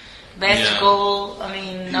second best goal?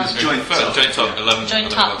 He was joint top, 11.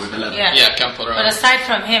 Joint top, yeah. Campora. But aside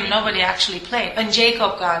from him, nobody actually played. And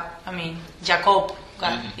Jacob got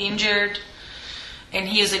injured. And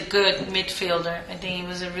he is a good midfielder. I think he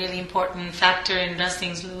was a really important factor in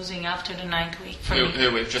Racing's losing after the 9th week.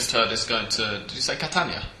 Who we've just heard is going to... Did you say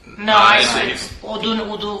Catania? No, I said Udinese.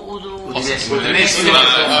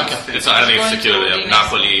 It's not anything secure.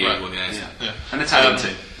 Napoli, Udinese. An Italian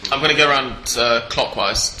team. I'm going to go around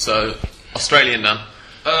clockwise. So, Australian Dan.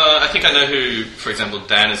 I think I know who, for example,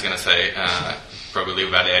 Dan is going to say. Probably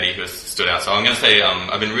Valeri, who stood out. So I'm going to say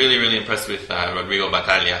I've been really, really impressed with Rodrigo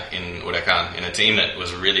Batalla in Huracan, in a team that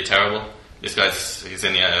was really terrible. This he's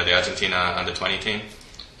in the Argentina under-20 team.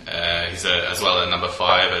 He's as well a number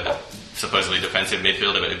 5, a supposedly defensive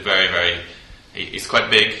midfielder, but very, very... He's quite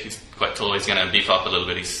big, he's quite tall, he's going to beef up a little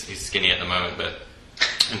bit. He's skinny at the moment, but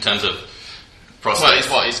in terms of prospects...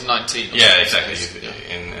 Well, he's 19. Yeah, exactly.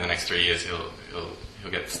 In the next 3 years, he'll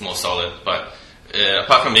get more solid, but...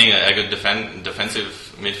 apart from being a good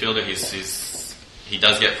defensive midfielder, he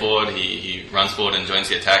does get forward. He runs forward and joins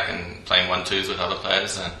the attack and playing 1-2s with other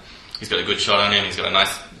players. And he's got a good shot on him. He's got a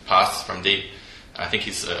nice pass from deep. I think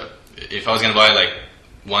he's. If I was going to buy like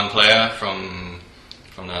one player from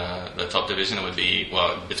the top division, it would be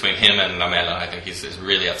between him and Lamela. I think he's a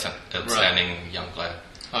really outstanding young player.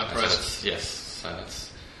 So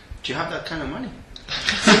that's. Do you have that kind of money?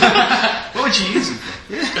 What would you use him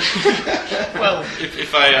for? Well,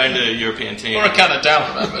 if I owned a European team, or a can of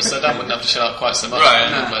down, remember, so Dan wouldn't have to shell out quite so much. Right.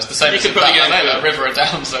 No. It's the same as probably get Lamela, River are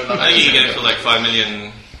down, so I think you can get it for like €5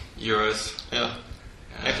 million. Yeah.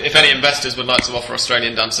 If any investors would like to offer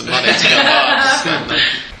Australian Dan some money to get Mars,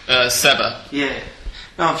 then Seba. Yeah.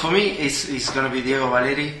 No, for me, it's going to be Diego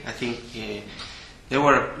Valeri. I think there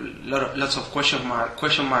were lots of question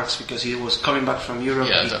marks because he was coming back from Europe.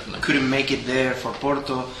 Yeah, he definitely couldn't make it there for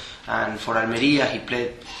Porto, and for Almeria he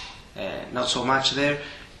played not so much there.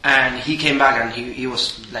 And he came back and he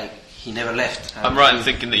was like he never left. I'm right in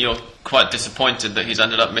thinking that you're quite disappointed that he's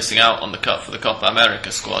ended up missing out on the cup for the Copa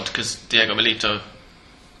America squad because Diego Milito,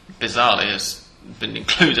 bizarrely, has been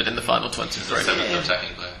included in the final 23. The seventh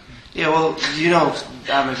attacking player. Yeah, well,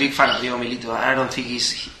 I'm a big fan of Diego Milito. I don't think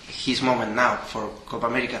he's his moment now for Copa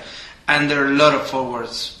America. And there are a lot of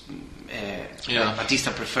forwards like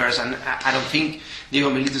Batista prefers, and I don't think Diego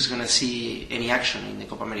Milito is going to see any action in the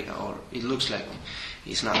Copa America, or it looks like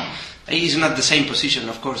he's not. He's not the same position,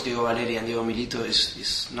 of course. Diego Valeri and Diego Milito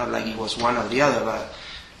is not like he was one or the other, but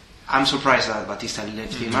I'm surprised that Batista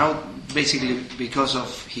left him out, basically because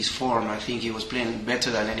of his form. I think he was playing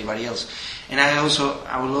better than anybody else. And I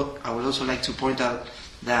would also like to point out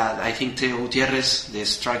that I think Teo Gutierrez, the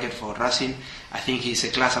striker for Racing, I think he's a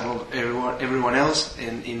class above everyone else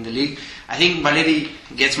in the league. I think Valeri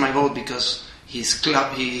gets my vote because his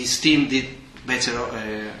team did better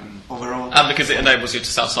overall. And because it enables you to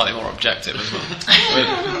sound slightly more objective as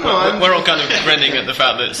well. We're all kind of grinning at the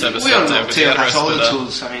fact that Seba said Teo has all the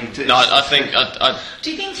tools. I mean, no, I think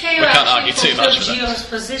do you think Teo we can't argue too much fulfilled Gio's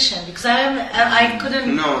position? Because I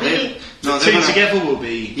couldn't really... The two together will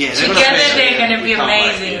be... Yeah, together they're going to be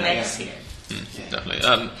amazing next year.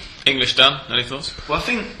 Definitely. English, Dan, any thoughts? Well, I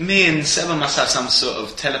think me and Seba must have some sort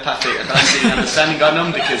of telepathic understanding going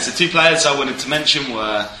on, because the two players I wanted to mention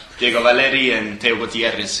were Diego Valeri and Teo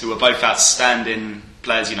Gutierrez, who were both outstanding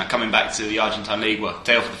players, coming back to the Argentine league. Well,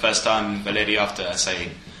 Teo for the first time, Valeri after,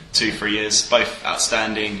 say, 2-3 years. Both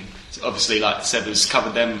outstanding. Obviously, like Seba's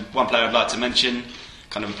covered them. One player I'd like to mention,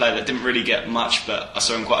 kind of a player that didn't really get much, but I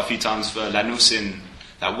saw him quite a few times for Lanús in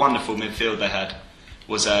that wonderful midfield they had,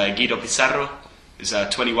 was Guido Pizarro. He's a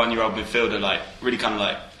 21-year-old midfielder, really kind of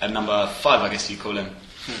like a number 5, I guess you call him.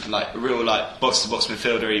 And a real box-to-box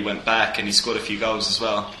midfielder. He went back and he scored a few goals as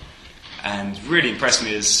well. And really impressed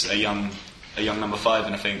me as a young number 5,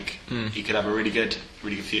 and I think he could have a really good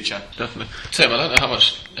future. Definitely. Tim, I don't know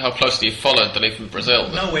how closely you followed the league from Brazil.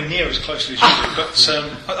 Nowhere near as closely as you do,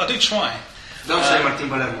 but I do try. Don't say Martin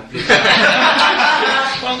Palermo, please.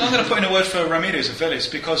 Well, I'm going to put in a word for Ramirez of Vélez,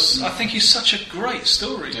 because I think he's such a great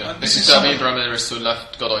story. Yeah. This is David Ramirez, who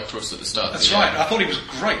left Godoy Cruz at the start. That's right. I thought he was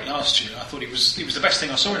great last year. I thought he was the best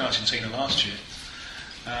thing I saw in Argentina last year.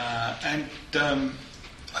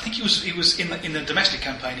 I think he was in the domestic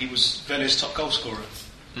campaign. He was Vélez top goal scorer,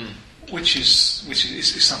 which is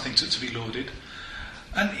something to be lauded.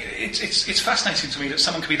 And it's fascinating to me that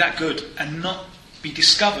someone could be that good and not be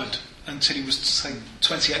discovered until he was, say,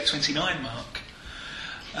 28, 29 mark.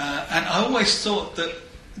 And I always thought that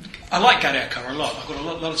I like Gareca a lot. I've got a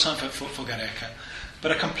lot of time for Gareca.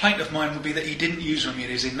 But a complaint of mine would be that he didn't use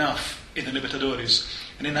Ramirez enough in the Libertadores.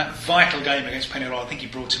 And in that vital game against Peñarol, I think he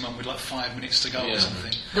brought him on with 5 minutes to go or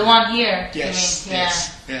something. The one here? Yes, you mean?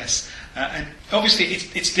 yes. And obviously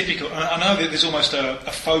it's difficult. I know that there's almost a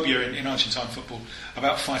phobia in Argentine football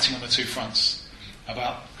about fighting on the two fronts.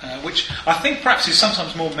 Which I think perhaps is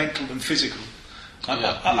sometimes more mental than physical.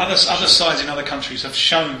 Other sides in other countries have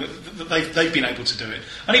shown that they've been able to do it,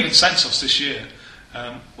 and even Santos this year,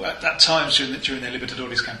 at times during their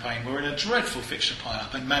Libertadores campaign, were in a dreadful fixture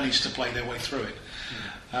pile-up and managed to play their way through it.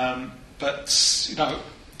 But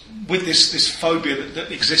with this phobia that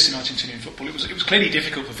exists in Argentinian football, it was clearly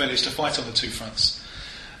difficult for Vélez to fight on the two fronts.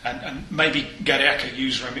 And maybe Gareca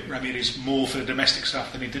used Ramirez more for the domestic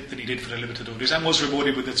stuff than he did for the Libertadores, and was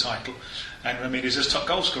rewarded with the title. And Ramirez as top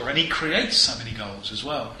goal scorer, and he creates so many goals as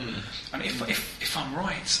well. And if I'm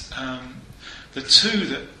right, the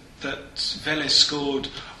two that Vélez scored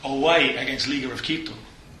away against Liga of Quito,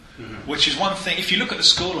 which is one thing. If you look at the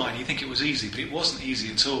scoreline, you think it was easy, but it wasn't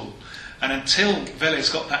easy at all. And until Vélez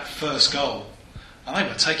got that first goal, and they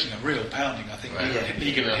were taking a real pounding. I think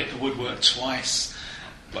Liga hit the woodwork twice.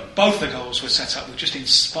 But both the goals were set up with just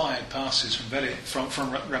inspired passes from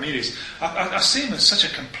Ramirez. I see him as such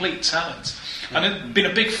a complete talent. And there'd been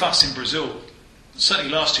a big fuss in Brazil, certainly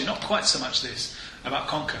last year, not quite so much this, about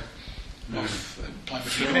Conca. playing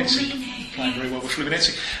with Fluminense, playing very well with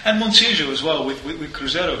Fluminense, and Montijo as well with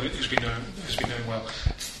Cruzeiro, who's been doing well.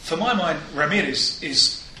 For my mind, Ramirez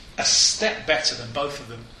is a step better than both of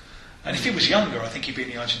them. And if he was younger, I think he'd be in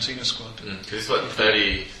the Argentina squad. He's what,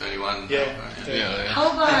 30, 31? Yeah.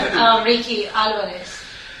 How about Ricky Alvarez?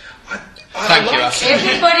 Thank you, Ashley.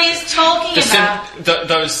 Everybody's talking about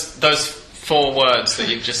those 4 words that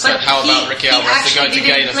you've just said. How about Ricky Alvarez? They're going to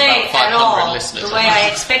gain us about 500 listeners. The way I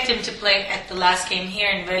expected him to play at the last game here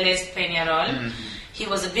in Vélez Peñarol. He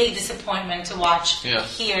was a big disappointment to watch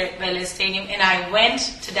here at Vélez Stadium, and I went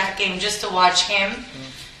to that game just to watch him.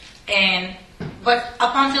 But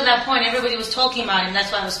up until that point, everybody was talking about him.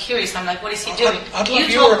 That's why I was curious. I'm like, what is he doing? I'd love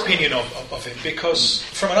your opinion of him, because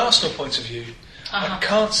from an Arsenal point of view, I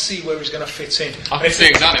can't see where he's going to fit in. I can see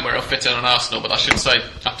exactly where he'll fit in on Arsenal, but I should say,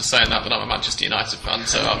 after saying that I'm a Manchester United fan,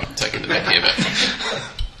 so I'm taking the mickey a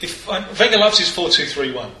bit. Wenger loves his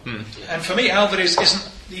 4-2-3-1, and for me, Alvarez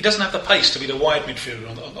he doesn't have the pace to be the wide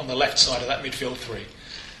midfielder on the left side of that midfield 3.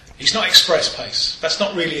 He's not express pace. That's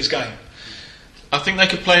not really his game. I think they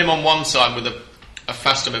could play him on one side with a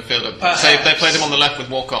faster midfielder. Say if they played him on the left with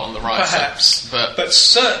Walcott on the right. Perhaps, but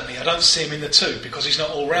certainly I don't see him in the 2 because he's not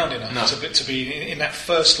all round enough to be in that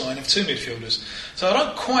first line of 2 midfielders. So I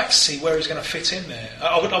don't quite see where he's going to fit in there.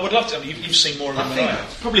 I would love to. I mean, you've seen more of him than I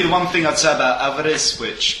have. Probably the one thing I'd say about Alvarez,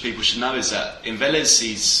 which people should know, is that in Vélez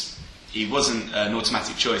he wasn't an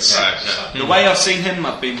automatic choice. Right, The way I've seen him,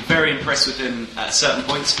 I've been very impressed with him at certain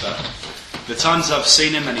points, but the times I've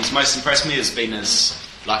seen him and he's most impressed me has been as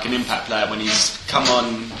like an impact player when he's come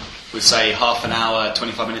on with, say, half an hour,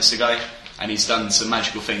 25 minutes ago, and he's done some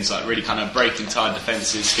magical things like really kind of breaking tired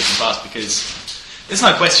defences, skipping past, because there's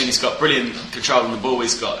no question he's got brilliant control on the ball,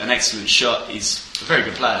 he's got an excellent shot, he's a very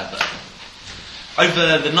good player. But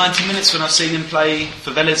over the 90 minutes when I've seen him play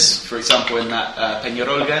for Vélez, for example, in that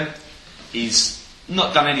Peñarol game, he's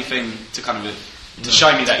not done anything to kind of to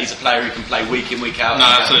show me that he's a player who can play week in, week out. No,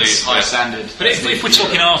 absolutely. High standard. But if we're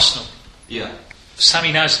talking Arsenal,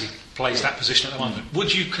 Sami Nasri plays that position at the moment.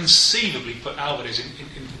 Would you conceivably put Alvarez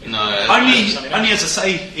in No. Only as I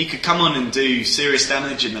say, he could come on and do serious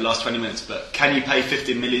damage in the last 20 minutes, but can you pay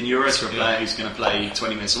 15 million euros for a player who's going to play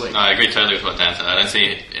 20 minutes a week? No, I agree totally with what Dan said. I don't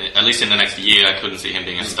see, at least in the next year, I couldn't see him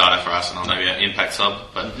being a starter for Arsenal, maybe an impact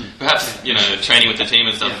sub, but perhaps, training with the team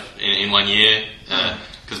and stuff in 1 year,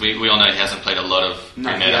 because we all know he hasn't played a lot of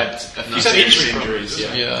He's had injuries.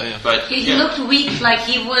 But he looked weak, like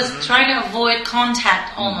he was trying to avoid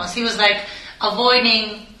contact almost. He was like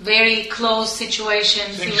avoiding very close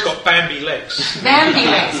situations. He's got Bambi legs. Bambi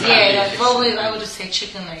legs, yeah. Probably I would have said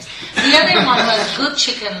chicken legs. The other one was good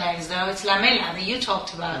chicken legs, though. It's Lamela that you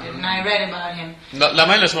talked about it, and I read about him.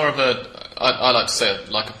 Lamela's more of I like to say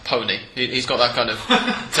like a pony. He's got that kind of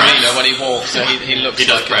demeanour when he walks. So he looks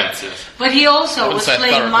like prance, But he also was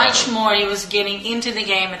playing much more. He was getting into the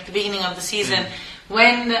game at the beginning of the season.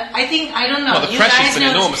 When I don't know. Well, the pressure's been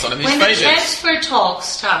enormous on him. When the transfer talk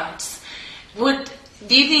starts,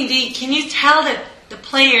 can you tell that the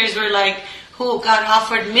players were like, who got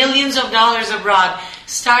offered millions of dollars abroad,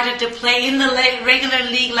 started to play in the regular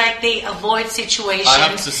league like they avoid situations? I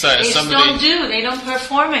have to say, they don't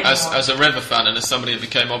perform anymore. As a River fan and as somebody who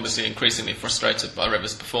became obviously increasingly frustrated by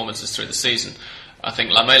River's performances through the season, I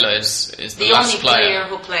think Lamela is the last player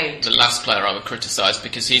who played. The last player I would criticise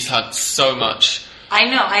because he's had so much. I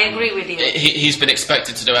know, I agree with you. He's been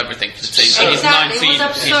expected to do everything for the team. So exactly, he's 19, it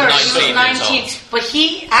was absurd. He's 19 years old. But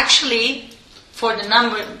he actually, for the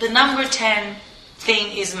number 10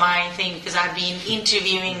 thing is my thing because I've been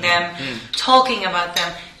interviewing them, talking about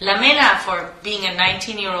them. Lamela, for being a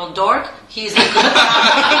 19-year-old dork, he's a good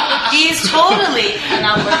guy. He is totally a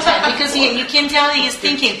number 10 because you can tell he is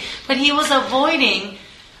thinking. But he was avoiding,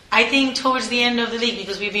 I think, towards the end of the league,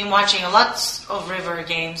 because we've been watching a lot of River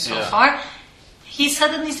games so far. He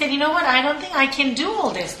suddenly said, "You know what? I don't think I can do all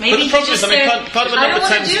this." Maybe he just said, part of a "I number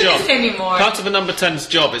don't want to 10's do job. this anymore." Part of a number 10's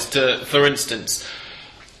job is to, for instance,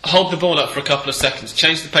 hold the ball up for a couple of seconds,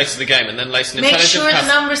 change the pace of the game, and then lace an intelligent pass. Make sure the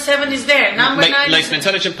number 7 is there. Number 9 lace an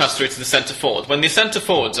intelligent pass through to the centre forward. When the centre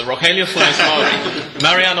forwards are Rogelio Funes Mori,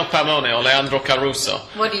 Mariano Pavone, or Leandro Caruso,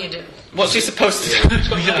 what do you do? What's he supposed to do?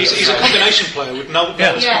 He's a combination player with no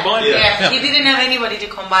combined. He didn't have anybody to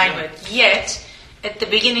combine with. Yet, at the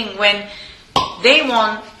beginning, when they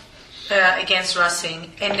won against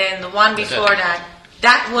Racing, and then the one before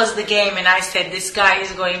that was the game, and I said, this guy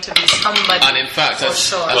is going to be somebody. And in fact, as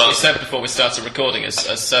sure. we said before we started recording, as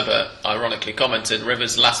Seba ironically commented,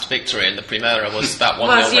 River's last victory in the Primera was that 1-0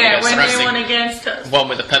 when Racing. they won against us. One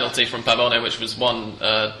with a penalty from Pavone, which was one.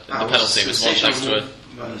 The penalty was one thanks to an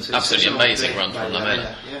absolutely amazing run from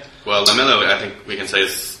Lamela. Well, Lamela, I think we can say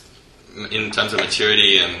is in terms of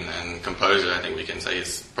maturity and composure, I think we can say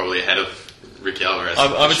he's probably ahead of Ricky Alvarez.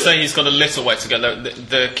 I would say he's got a little way to go.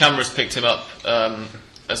 The cameras picked him up,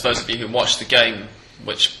 as those of you who watched the game,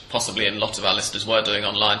 which possibly a lot of our listeners were doing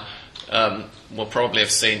online, will probably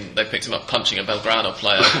have seen they picked him up punching a Belgrano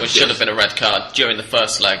player, which should have been a red card during the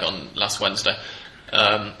first leg on last Wednesday.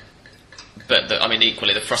 But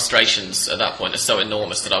equally, the frustrations at that point are so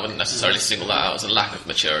enormous that I wouldn't necessarily single that out as a lack of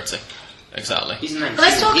maturity. Exactly.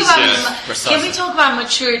 Let's talk about. Can we talk about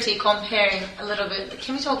maturity? Comparing a little bit.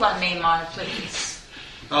 Can we talk about Neymar, please?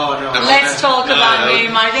 Oh no. Let's talk about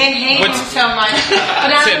Neymar. They hate him so much.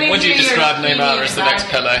 But Tim, would you describe Neymar as the next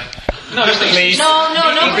Pelé? No, please. No.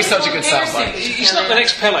 He'd be such a good soundbite. He's not the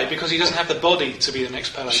next Pelé because he doesn't have the body to be the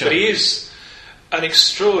next Pelé. Sure. But he is an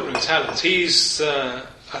extraordinary talent. He's.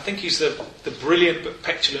 I think he's the brilliant but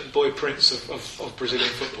petulant boy prince of Brazilian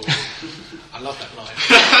football. I love that line.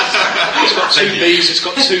 It's got two B's, it's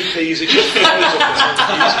got two P's, it's got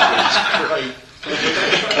it's great.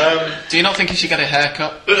 Do you not think he should get a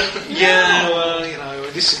haircut? Yeah, well,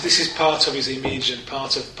 this is part of his image and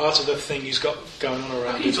part of the thing he's got going on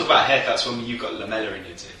around. You talk about haircuts when you've got lamella in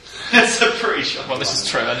your teeth. That's a pretty shot. Well, this is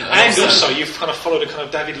true. And also, you've kind of followed a kind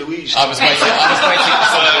of David Luiz. I was waiting for something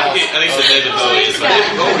else. I think it's David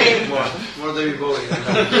Bowie. More David Bowie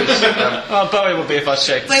than Bowie will be if I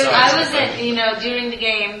shake the But sides. I was during the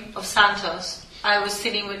game of Santos, I was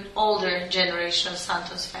sitting with older generation of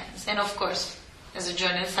Santos fans. And of course, as a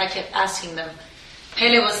journalist, I kept asking them.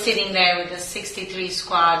 Pele was sitting there with the 63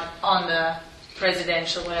 squad on the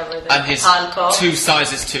presidential, whatever, the and his palco. 2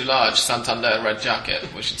 sizes too large Santander red jacket,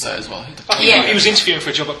 we should say as well. Yeah. He was interviewing for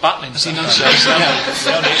a job at Butlins. That's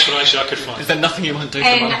the only explanation I could find. Is there nothing you want to do for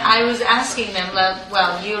And money? I was asking them,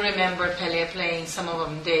 well, you remember Pele playing, some of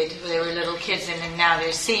them did, they were little kids, and then now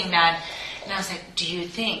they're seeing that. And I was like, do you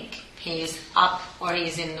think he's up or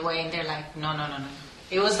he's in the way? And they're like, no.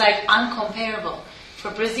 It was like uncomparable. For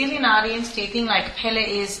Brazilian audience, do you think like Pele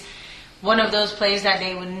is one of those players that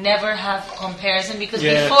they would never have comparison? Because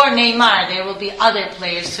before Neymar, there will be other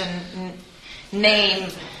players to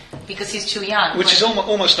name because he's too young. Which is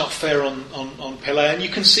almost not fair on Pele, and you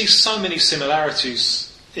can see so many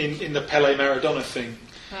similarities in the Pele-Maradona thing.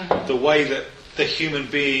 Mm-hmm. The way that the human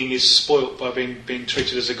being is spoilt by being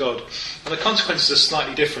treated as a god. And the consequences are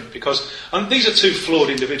slightly different because these are 2 flawed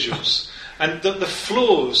individuals. And the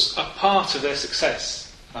flaws are part of their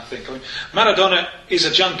success, I think. Maradona is a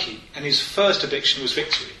junkie, and his first addiction was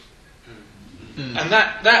victory. And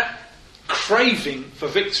that craving for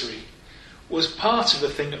victory was part of the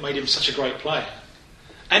thing that made him such a great player.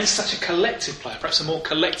 And such a collective player, perhaps a more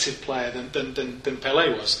collective player than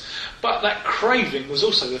Pelé was. But that craving was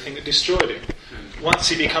also the thing that destroyed him. Once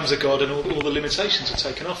he becomes a god and all the limitations are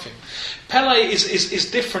taken off him. Pelé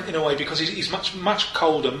is different in a way because he's much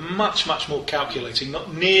colder, much more calculating,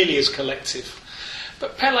 not nearly as collective.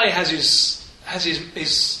 But Pelé has his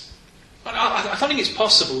I don't think it's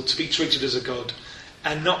possible to be treated as a god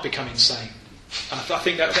and not become insane. I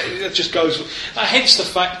think that just goes. Hence the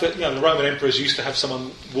fact that the Roman emperors used to have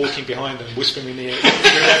someone walking behind them, whispering in the ear. I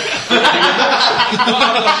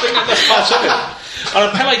think that's part of it.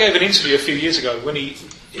 And Pelé gave an interview a few years ago when he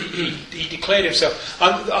declared himself.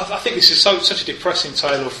 I think this is such a depressing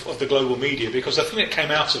tale of the global media because the thing that came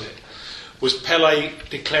out of it was Pelé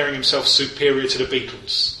declaring himself superior to the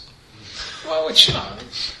Beatles. Well, which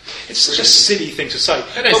it's such a silly thing to say.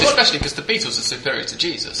 It is, especially because the Beatles are superior to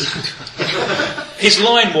Jesus. His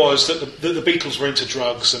line was that the Beatles were into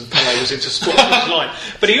drugs and Pelé was into sport. That was his line.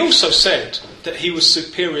 But he also said that he was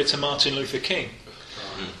superior to Martin Luther King.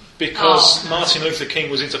 Because Martin Luther King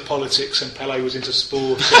was into politics and Pelé was into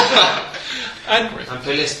sport. and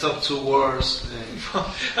Pelé stopped 2 wars.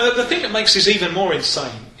 The thing that makes this even more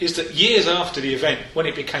insane is that years after the event, when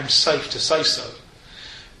it became safe to say so,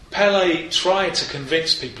 Pelé tried to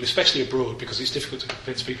convince people, especially abroad, because it's difficult to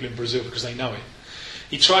convince people in Brazil because they know it.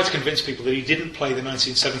 He tried to convince people that he didn't play the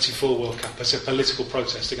 1974 World Cup as a political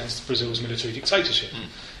protest against Brazil's military dictatorship.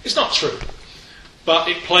 It's not true, but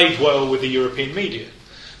it played well with the European media.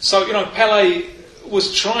 So, Pelé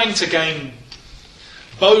was trying to gain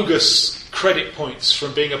bogus credit points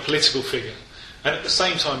from being a political figure, and at the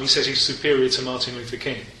same time he says he's superior to Martin Luther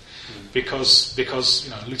King. Because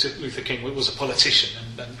Luther King was a politician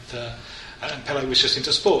and Pelé was just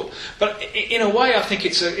into sport. But in a way, I think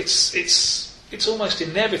it's almost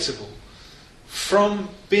inevitable from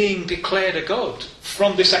being declared a god,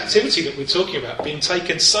 from this activity that we're talking about being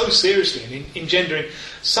taken so seriously and engendering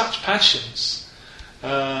such passions,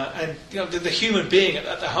 and the human being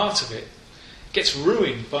at the heart of it gets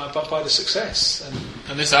ruined by the success.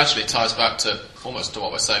 And this actually ties back to almost to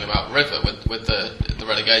what we're saying about River with the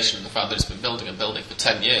relegation and the fact that it's been building and building for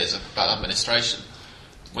 10 years about administration.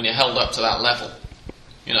 When you're held up to that level,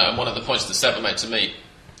 and one of the points that Seba made to me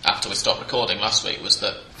after we stopped recording last week was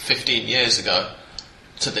that 15 years ago,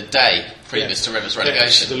 to the day previous to River's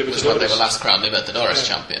relegation, was when they were last crowned Libertadores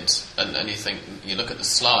champions. And you look at the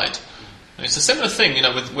slide, and it's a similar thing,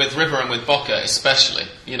 with River and with Boca especially.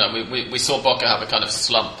 We saw Boca have a kind of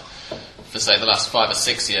slump for, say, the last 5 or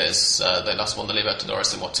 6 years. They last won the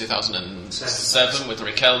Libertadores in, 2007 with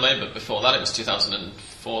Riquelme, but before that it was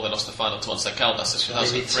 2004, they lost the final to Once Caldas.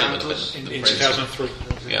 2003 would have been in 2003.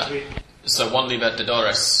 Yeah. So one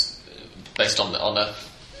Libertadores based on a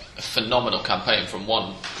phenomenal campaign from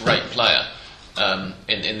one great player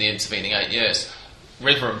in the intervening 8 years.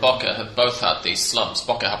 River and Boca have both had these slumps.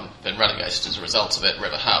 Boca haven't been relegated as a result of it.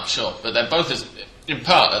 River have, sure, but they're both, in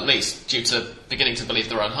part at least, due to beginning to believe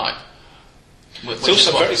their own hype. It's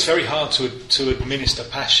also it's very hard to administer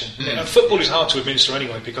passion. And football is hard to administer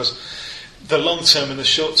anyway, because the long term and the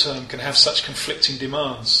short term can have such conflicting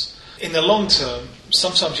demands. In the long term,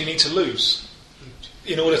 sometimes you need to lose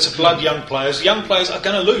in order to plug young players. Young players are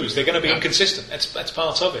going to lose. They're going to be inconsistent. That's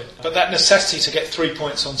part of it. But that necessity to get 3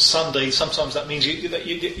 points on Sunday, sometimes that means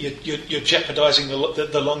you're jeopardising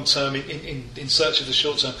the long term in search of the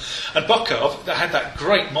short term. And Boca had that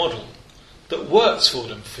great model that worked for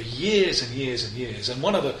them for years and years and years. And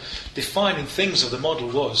one of the defining things of the model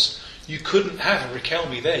was you couldn't have a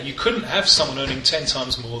Riquelme there. You couldn't have someone earning 10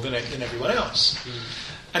 times more than everyone else.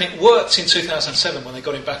 And it worked in 2007 when they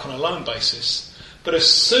got him back on a loan basis. But as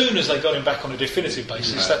soon as they got him back on a definitive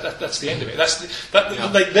basis, that's the end of it.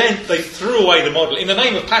 They threw away the model in the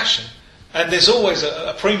name of passion. And there's always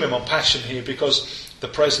a premium on passion here, because the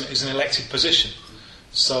president is an elected position.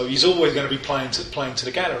 So he's always going to be playing to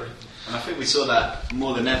the gallery. And I think we saw that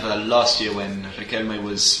more than ever last year when Riquelme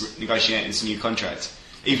was negotiating his new contract,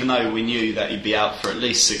 even though we knew that he'd be out for at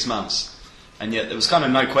least 6 months. And yet there was kind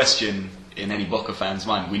of no question in any Boca fan's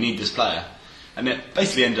mind, we need this player. And it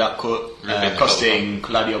basically ended up costing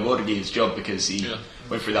Claudio Borghi his job, because he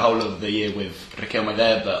went through the whole of the year with Riquelme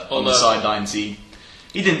there, but on the sidelines he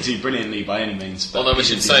didn't do brilliantly by any means. But although we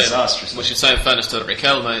should say in fairness to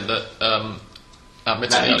Riquelme that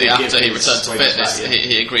admittedly after he returned to fitness,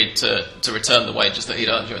 he agreed to return the wages that he'd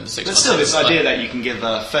earned during the 6 months. But still, this idea that you can give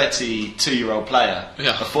a 32-year-old player a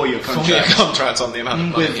 4-year contract on the amount of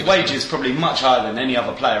money with wages probably much higher than any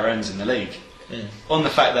other player earns in the league. On the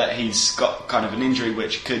fact that he's got kind of an injury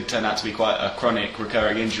which could turn out to be quite a chronic,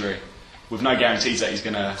 recurring injury, with no guarantees that he's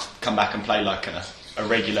going to come back and play like a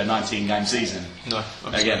regular 19-game season. No,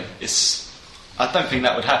 again, I don't think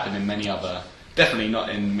that would happen in many other, definitely not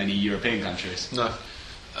in many European countries. No.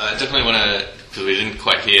 I definitely want to, because we didn't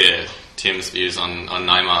quite hear Tim's views on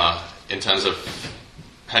Neymar in terms of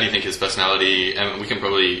how do you think his personality, and we can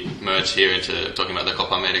probably merge here into talking about the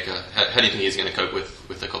Copa America. How do you think he's going to cope with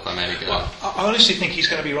the Copa America? Well, I honestly think he's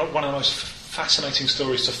going to be one of the most fascinating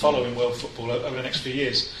stories to follow in world football over the next few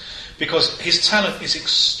years, because his talent is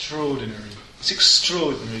extraordinary. It's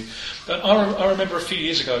extraordinary. I remember a few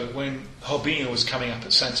years ago when Robinho was coming up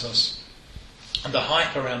at Santos, and the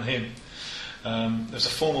hype around him. There's a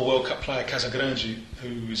former World Cup player, Casagrande,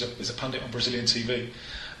 who is a pundit on Brazilian TV.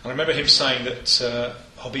 I remember him saying that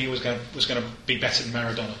Robinho was going to be better than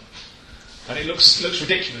Maradona, and it looks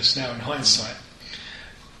ridiculous now in hindsight.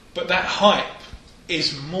 But that hype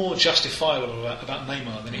is more justifiable about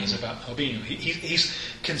Neymar than it is about Robinho. He's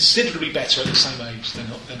considerably better at the same age than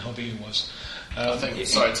Robinho was.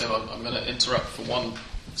 Sorry, Tim, I'm going to interrupt for 1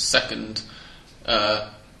 second,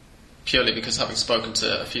 purely because having spoken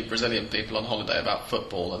to a few Brazilian people on holiday about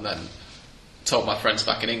football and then told my friends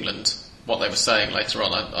back in England what they were saying later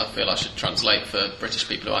on, I feel I should translate for British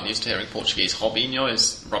people who aren't used to hearing Portuguese. Robinho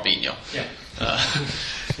is Robinho. Yeah.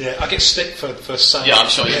 I get stick for saying... Yeah, I'm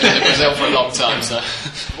sure you've been in Brazil for a long time, so...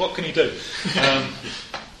 What can you do?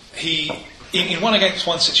 In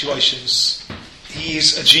 1-against-1 situations, he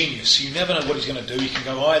is a genius. You never know what he's going to do. He can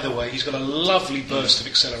go either way. He's got a lovely burst of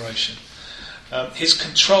acceleration. His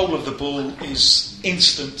control of the ball is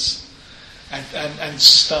instant and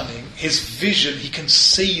stunning. His vision, he can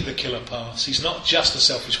see the killer pass. He's not just a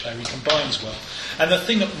selfish player, he combines well. And the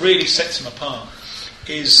thing that really sets him apart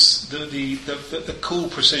is the cool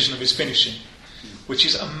precision of his finishing, which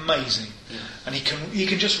is amazing. Yeah. And he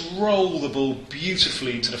can just roll the ball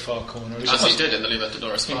beautifully into the far corner. As he did in the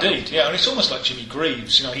Libertadores final. Indeed, yeah. And it's almost like Jimmy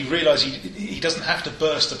Greaves. He realised he doesn't have to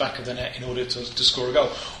burst the back of the net in order to score a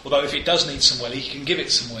goal. Although if it does need some welly, he can give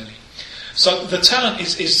it some welly. So the talent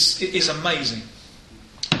is amazing.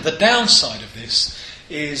 The downside of this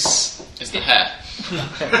is the hair.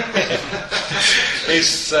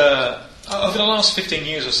 Over the last 15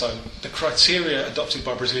 years or so, the criteria adopted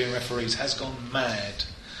by Brazilian referees has gone mad.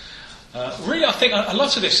 Really, I think a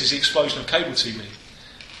lot of this is the explosion of cable TV.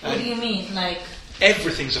 What do you mean? Like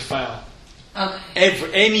everything's a foul.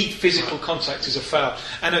 Okay. Any physical contact is a foul.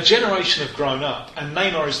 And a generation have grown up, and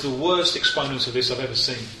Neymar is the worst exponent of this I've ever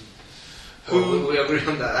seen. We agree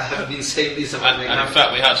on that. I have been saying this about Neymar. And in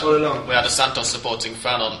fact, all we had a Santos supporting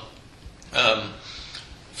fan on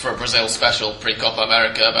for a Brazil special pre-Copa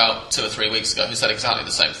America about 2 or 3 weeks ago who said exactly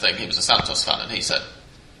the same thing. He was a Santos fan, and he said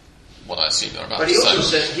what I assume you're about but to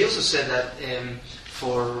he also said that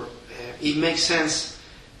it makes sense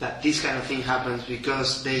that this kind of thing happens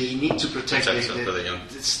because they need to protect the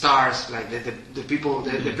stars, like the people,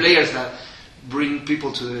 the players that bring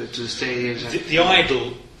people to the stadiums. The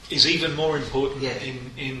idol is even more important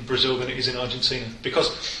in Brazil than it is in Argentina, because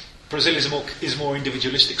Brazil is a more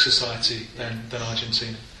individualistic society than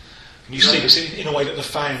Argentina. And you see this in a way that the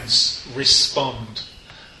fans respond.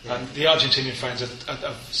 And the Argentinian fans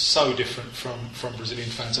are so different from Brazilian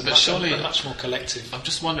fans. But surely they're much more collective. I'm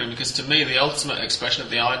just wondering, because to me the ultimate expression of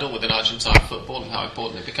the idol within Argentine football and how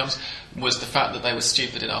important it becomes was the fact that they were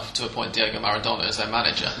stupid enough to appoint Diego Maradona as their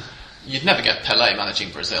manager. You'd never get Pelé managing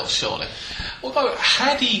Brazil, surely. Although,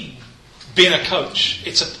 had he been a coach,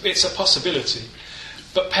 it's a possibility.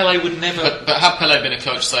 But Pelé would never... But had Pelé been a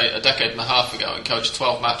coach, say, a decade and a half ago and coached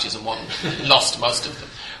 12 matches and lost most of them?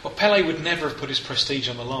 Well, Pelé would never have put his prestige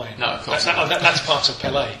on the line. No, of course not. That's part of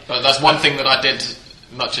Pelé. But that's one thing that I did,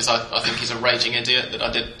 much as I think he's a raging idiot, that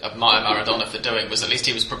I did admire Maradona for doing, was at least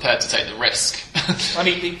he was prepared to take the risk. And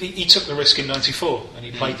he took the risk in '94, and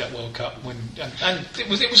he played that World Cup and it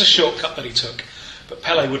was a short cut that he took. But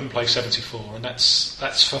Pelé wouldn't play '74, and that's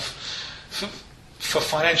for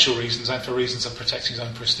financial reasons and for reasons of protecting his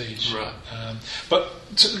own prestige. Right. But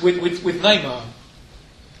with Neymar,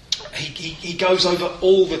 he goes over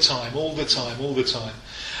all the time.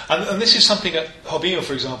 And this is something that Robinho,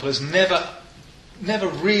 for example, has never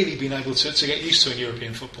really been able to get used to in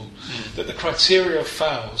European football. That the criteria of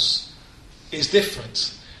fouls is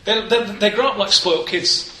different. They grow up like spoilt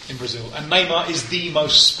kids in Brazil, and Neymar is the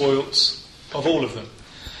most spoilt of all of them.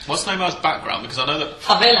 What's Neymar's background? Because I know that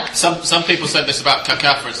favela. Some people said this about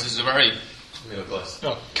Kaká, for instance. He's a very middle class.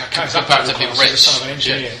 No, Kaká's comparatively rich. He's the son of an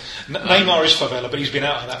engineer. Yeah. Neymar is favela, but he's been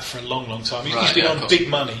out of that for a long, long time. He's been on big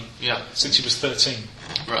money since he was 13.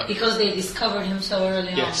 Right. Because they discovered him so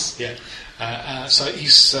early on. Yes, yeah. So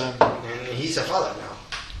he's a father now.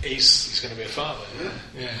 He's going to be a father.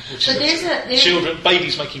 Yeah. But there's children,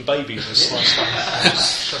 babies making babies.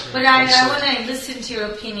 But I want to listen to your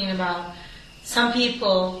opinion about. Some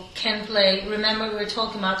people can play. Remember, we were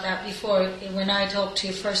talking about that before when I talked to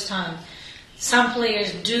you first time. Some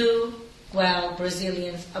players do well,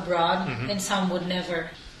 Brazilians abroad, and some would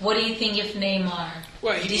never. What do you think if Neymar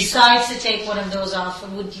decides to take one of those off?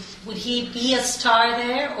 Would he be a star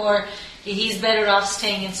there, or he's better off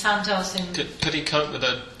staying in Santos? Could he cope with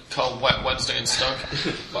a cold, wet Wednesday in Stoke?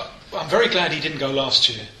 I'm very glad he didn't go last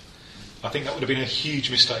year. I think that would have been a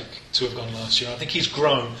huge mistake to have gone last year. I think he's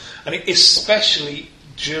grown, and especially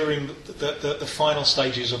during the final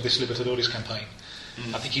stages of this Libertadores campaign.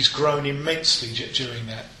 I think he's grown immensely during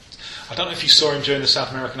that. I don't know if you saw him during the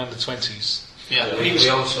South American Under-20s. Yeah. He was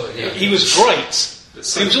great.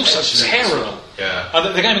 He was also terrible.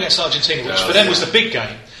 Yeah. The game against Argentina, which for them was the big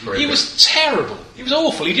game, he was terrible. He was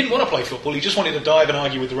awful. He didn't want to play football. He just wanted to dive and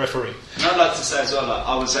argue with the referee. And I'd like to say as well,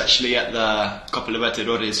 I was actually at the Copa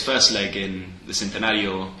Libertadores first leg in the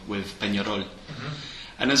Centenario with Peñarol.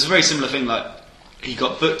 And it was a very similar thing. Like, he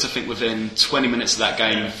got booked, I think, within 20 minutes of that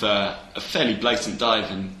game for a fairly blatant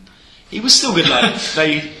dive, and he was still good. Like,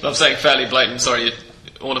 I'm saying fairly blatant, sorry.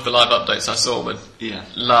 All of the live updates I saw were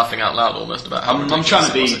laughing out loud almost about how I'm trying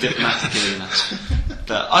to be diplomatic here, you know.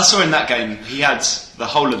 But I saw in that game, he had the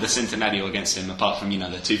whole of the Centenario against him, apart from,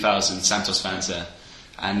 the 2,000 Santos fans there.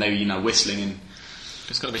 And they were, whistling. And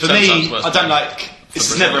it's got to be for me, I don't like...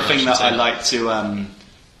 This is never a thing that I like to,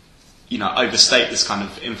 overstate this kind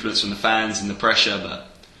of influence from the fans and the pressure. But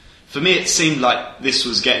for me, it seemed like this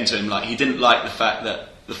was getting to him. Like, he didn't like the fact that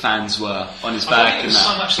the fans were on his back. I think it was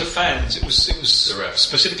so much the fans. It was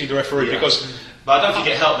specifically the referee because. But I don't think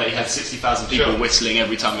it helped that he had 60,000 people whistling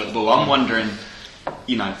every time he got the ball. I'm wondering,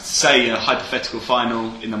 say a hypothetical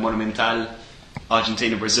final in the Monumental,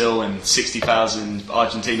 Argentina-Brazil, and 60,000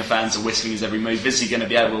 Argentina fans are whistling his every move. Is he going to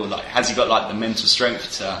be able? Has he got the mental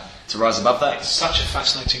strength to rise above that? It's such a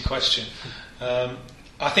fascinating question.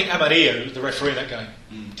 I think Amarillo, the referee in that game,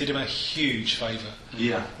 did him a huge favour.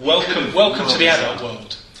 Yeah. Welcome to the adult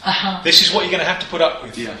world. This is what you're going to have to put up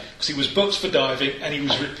with. Yeah. Because he was booked for diving and he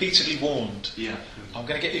was repeatedly warned. Yeah. I'm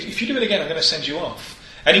going to get. If you do it again, I'm going to send you off.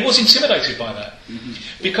 And he was intimidated by that.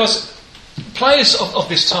 Because players of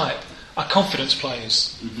this type are confidence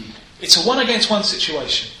players. It's a one-against-one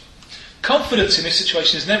situation. Confidence in this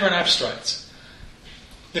situation is never an abstract.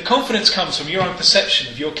 The confidence comes from your own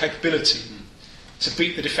perception of your capability to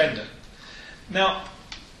beat the defender. Now,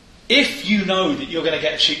 if you know that you're going to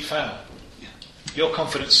get a cheap foul, your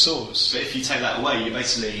confidence soars. But if you take that away, you're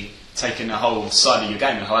basically taking the whole side of your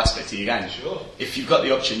game, the whole aspect of your game. Sure. If you've got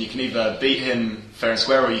the option, you can either beat him fair and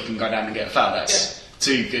square, or you can go down and get a foul. That's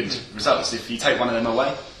two good results. If you take one of them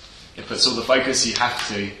away, it puts all the focus. You have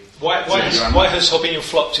to. Why has Robinho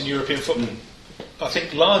flopped in European football? I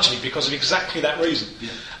think largely because of exactly that reason.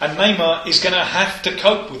 And Neymar is going to have to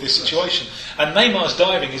cope with this situation. And Neymar's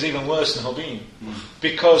diving is even worse than Robinho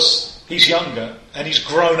because he's younger and he's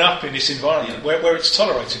grown up in this environment where it's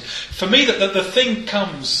tolerated. For me, the thing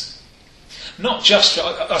comes not just...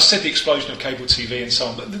 I said the explosion of cable TV and so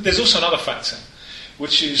on, but there's also another factor,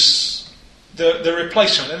 which is the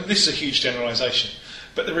replacement, and this is a huge generalisation,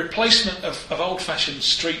 but the replacement of old-fashioned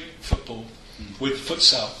street football with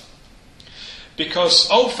futsal. Because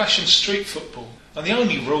old-fashioned street football, and the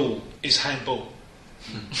only rule is handball.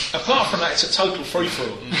 Apart from that, it's a total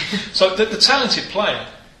free-for-all. So the talented player,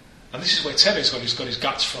 and this is where Terry's got his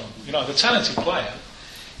guts from, the talented player,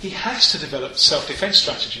 he has to develop self-defence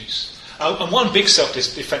strategies. And one big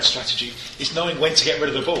self-defence strategy is knowing when to get rid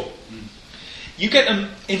of the ball. You get them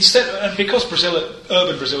instead, and because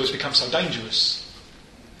urban Brazil has become so dangerous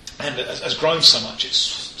and has grown so much, it's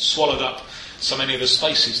swallowed up so many of the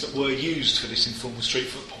spaces that were used for this informal street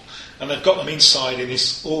football, and they've got them inside in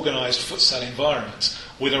this organised futsal environment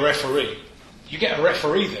with a referee. You get a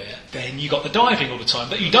referee there, then you got the diving all the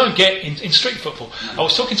time that you don't get in street football. I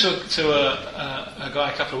was talking to a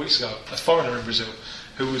guy a couple of weeks ago, a foreigner in Brazil,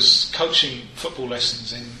 who was coaching football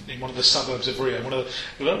lessons in one of the suburbs of Rio, one of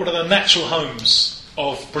the natural homes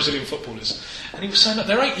of Brazilian footballers. And he was saying that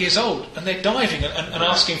they're 8 years old and they're diving and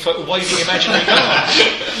asking for waving imaginary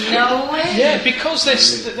guards. No way. Yeah, because they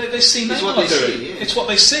see Neymar do it. It's what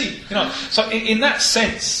they see. So in that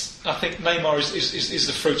sense, I think Neymar is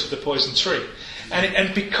the fruit of the poison tree.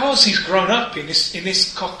 And because he's grown up in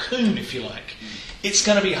this cocoon, if you like, it's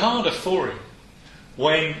going to be harder for him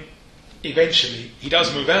when eventually he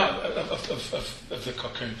does move out of the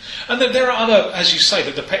cocoon. And there are other, as you say,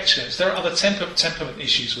 the petulance, there are other temperament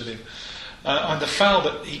issues with him. And the foul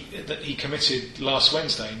that he committed last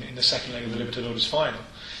Wednesday in the second leg of the Libertadores final,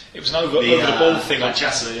 it was an over the ball thing on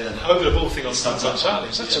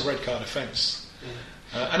Gonzalez. That's a red card offence.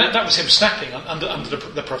 And that was him snapping under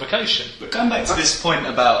the provocation. But going back to this point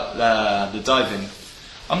about the diving,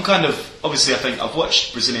 obviously I think I've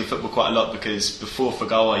watched Brazilian football quite a lot because before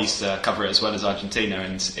Fagol I used to cover it as well as Argentina,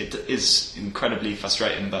 and it is incredibly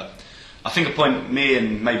frustrating. But I think a point me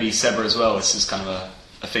and maybe Seba as well, this is kind of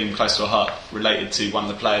a theme close to our heart, related to one of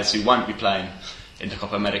the players who won't be playing in the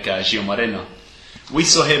Copa America, Gio Moreno. We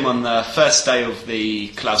saw him on the first day of the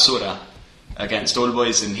Clausura against All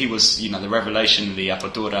Boys, and he was, the revelation of the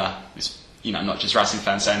Apertura. It's, not just Racing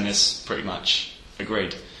fans saying this, pretty much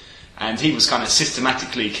agreed. And he was kind of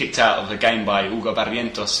systematically kicked out of the game by Hugo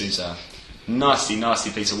Barrientos, who's a nasty,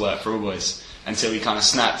 nasty piece of work for All Boys, until he kind of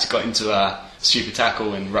snapped, got into a stupid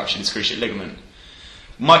tackle and ruptured his cruciate ligament.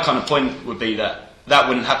 My kind of point would be that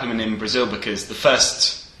wouldn't happen in Brazil because the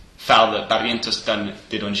first foul that Barrientos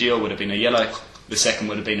did on Gio would have been a yellow, the second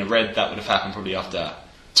would have been a red. That would have happened probably after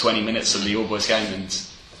 20 minutes of the All Boys game, and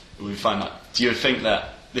we find that. Do you think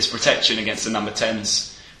that this protection against the number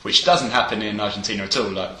 10s, which doesn't happen in Argentina at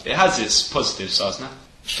all, it has its positive sides now?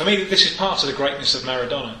 For me, this is part of the greatness of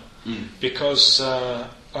Maradona, because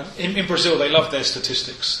in Brazil they love their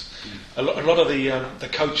statistics. A lot of the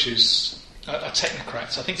coaches are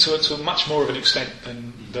technocrats, I think to much more of an extent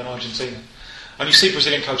than Argentina. And you see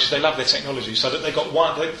Brazilian coaches, they love their technology, so that they got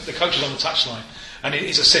the coach is on the touchline and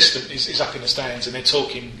his assistant is up in the stands and they're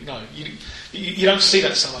talking. You don't see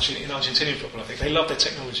that so much in Argentinian football. I think they love their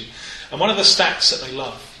technology, and one of the stats that they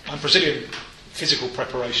love, and Brazilian physical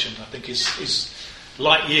preparation, I think is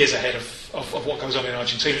light years ahead of what goes on in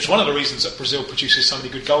Argentina. It's one of the reasons that Brazil produces so many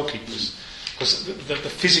good goalkeepers, because the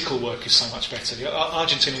physical work is so much better. The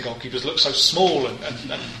Argentinian goalkeepers look so small,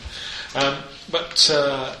 but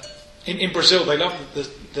in Brazil they love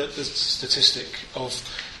the statistic of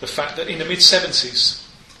the fact that in the mid-70s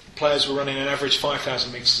players were running an average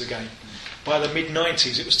 5,000 metres a game. By the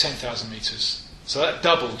mid-90s it was 10,000 metres. So that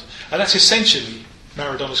doubled. And that's essentially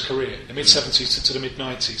Maradona's career, the mid-70s to the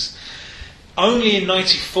mid-90s. Only in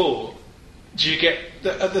 94 do you get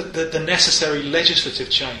the necessary legislative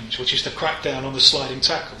change, which is to crack down on the sliding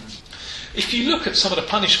tackle. If you look at some of the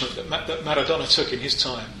punishment that Maradona took in his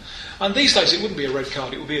time, and these days it wouldn't be a red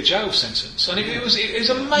card, it would be a jail sentence. And it was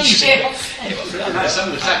amazing. Some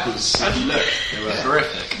of the tackles, they were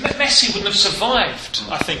horrific. Messi wouldn't have survived,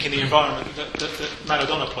 I think, in the environment that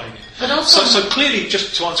Maradona played in. But also, so clearly,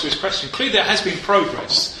 just to answer his question, clearly there has been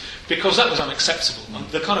progress, because that was unacceptable.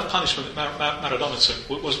 The kind of punishment that Maradona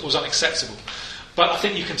took was unacceptable. But I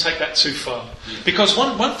think you can take that too far. Because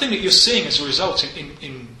one thing that you're seeing as a result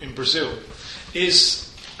in Brazil is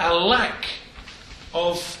a lack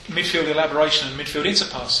of midfield elaboration and midfield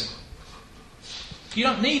interpassing. You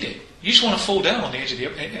don't need it. You just want to fall down on the edge of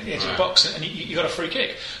the box and you got a free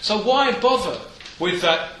kick. So why bother with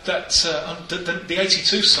the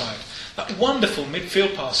 82 side? That wonderful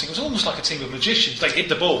midfield passing. It was almost like a team of magicians. They hit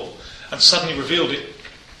the ball and suddenly revealed it.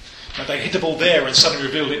 And they hit the ball there and suddenly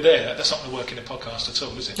revealed it there. That's not going to work in a podcast at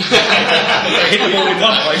all, is it? They hit the ball in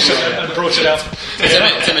one place and brought it out.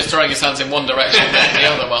 Tim is throwing his hands in one direction and the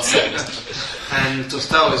other while saying this. And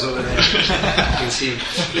Tostao is over there. You can see.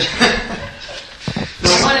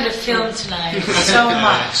 I wanted to film tonight so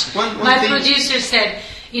much. My producer said,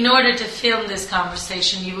 in order to film this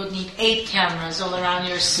conversation, you would need 8 cameras all around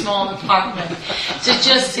your small apartment to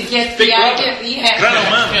get the idea.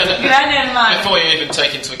 Before you even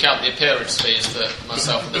take into account the appearance fees that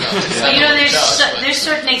myself and the there's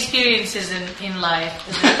certain experiences in life,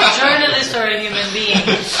 as a journalist or a human being,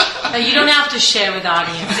 that you don't have to share with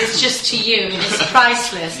audience. It's just to you. It's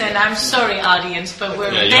priceless. And I'm sorry, audience, but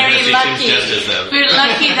we're very lucky. We're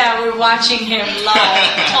lucky that we're watching him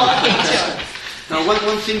live, talking to us. Now,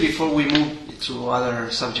 one thing before we move to other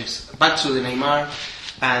subjects, back to the Neymar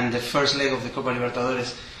and the first leg of the Copa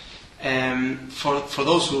Libertadores. For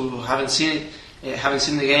those who haven't seen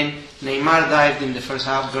the game, Neymar dived in the first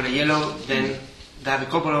half, got a yellow, then dived a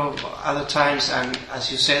couple of other times, and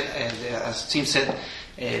as you said, as Tim said,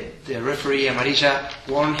 the referee Amarilla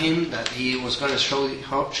warned him that he was going to show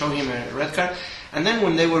him a red card, and then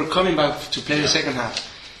when they were coming back to play the second half,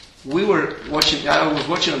 I was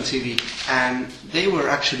watching on TV, and they were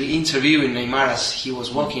actually interviewing Neymar as he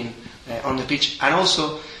was walking on the pitch, and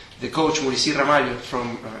also the coach Muricy Ramalho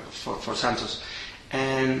for Santos.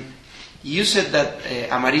 And you said that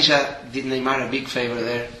Amarilla did Neymar a big favor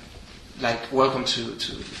there, like welcome to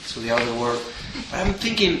the other world. I'm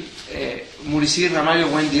thinking Muricy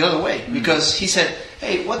Ramalho went the other way, because he said,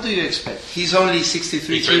 hey, what do you expect? He's only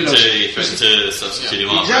 63 kilos. He threatened to substitute him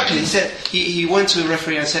off. Exactly. He said he went to the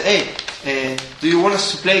referee and said, hey, do you want us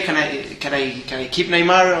to play? Can I keep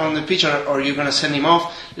Neymar on the pitch, or are you going to send him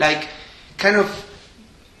off? Like, kind of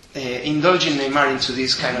indulging Neymar into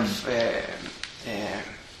this kind of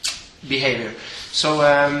behavior. So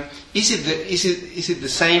is it the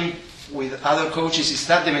same with other coaches? Is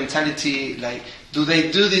that the mentality? Like, do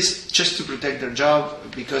they do this just to protect their job?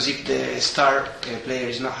 Because if the star player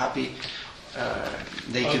is not happy,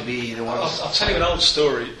 they could be the ones. I'll tell you an old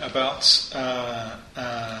story about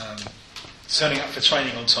turning up for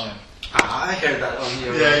training on time. I heard that on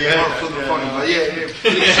your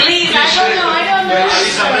Please, I don't know.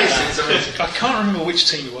 It's amazing. I can't remember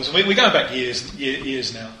which team it was. We're going back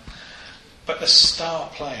years now. But the star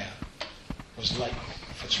player was late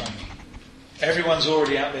for training. Everyone's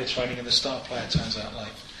already out there training, and the star player turns out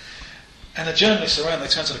late. And the journalists around, they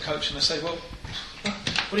turn to the coach and they say, "Well,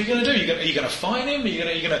 what are you going to do? Are you going to fine him? Are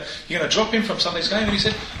you going to drop him from Sunday's game?" And he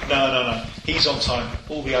said, "No. He's on time.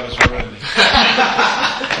 All the others were early."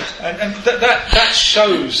 and that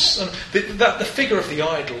shows that the figure of the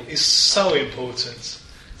idol is so important.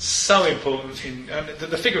 So important.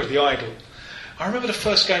 The figure of the idol. I remember the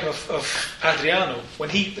first game of Adriano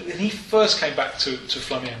when he first came back to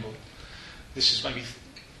Flamengo. This is maybe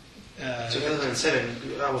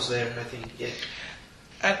 2007. I was there, I think. Yeah.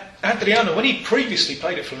 And Adriano, when he previously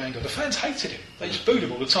played at Flamengo, the fans hated him. They just booed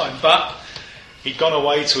him all the time. But he'd gone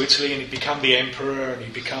away to Italy and he'd become the emperor, and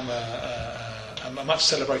he'd become a much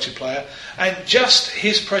celebrated player. And just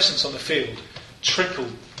his presence on the field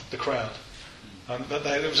trickled the crowd.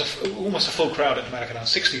 There was almost a full crowd at the Maracanã,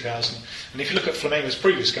 60,000. And if you look at Flamengo's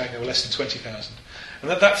previous game, there were less than 20,000. And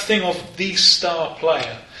that thing of the star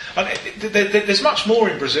player. And there's much more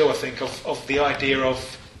in Brazil, I think, of the idea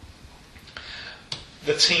of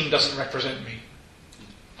the team doesn't represent me.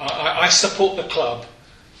 I support the club,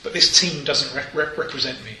 but this team doesn't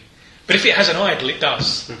represent me. But if it has an idol, it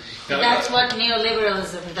does. That's what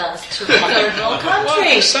neoliberalism does to third world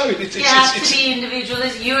countries. You have to be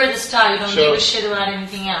individualist. You're the star. You don't give a shit about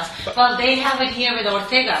anything else. Well, they have it here with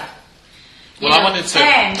Ortega. Well, I wanted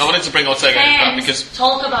to bring Ortega in back because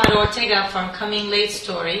talk about Ortega from Coming Late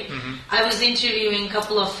story. Mm-hmm. I was interviewing a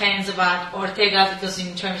couple of fans about Ortega because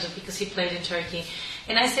he played in Turkey,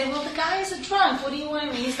 and I said, "Well, the guy is a drunk. What do you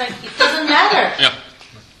want me?" He's like, "It doesn't matter. Yeah.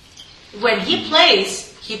 When he plays.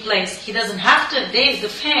 He doesn't have to." The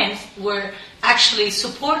fans were actually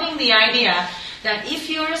supporting the idea that if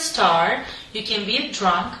you're a star, you can be a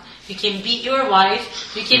drunk. You can beat your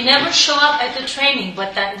wife. You can never show up at the training.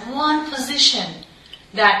 But that one position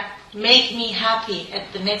that make me happy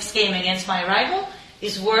at the next game against my rival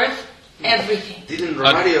is worth everything. Didn't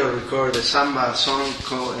Romario record a samba song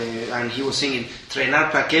and he was singing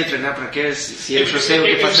 "Trenar para qué,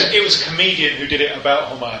 it was a comedian who did it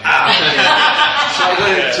about Romario. So I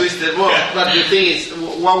got it twisted. Well, but the thing is,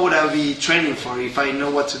 what would I be training for if I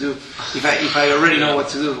know what to do? If I already know what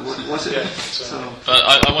to do, what's it? Yeah,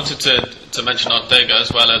 I wanted to mention Ortega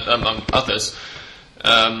as well, among others,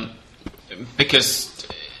 because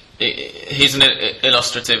he's an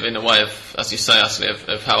illustrative in a way of, as you say, Asli,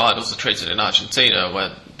 of how idols are treated in Argentina,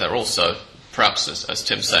 where they're also, perhaps, as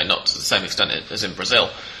Tim's saying, not to the same extent as in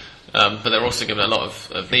Brazil, but they're also given a lot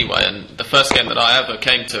of leeway. And the first game that I ever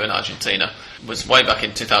came to in Argentina was way back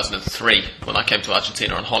in 2003, when I came to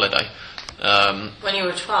Argentina on holiday. When you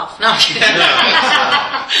were 12? No.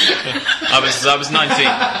 I was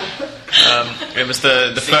 19. It was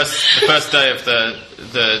the first day of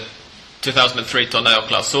the 2003 Torneo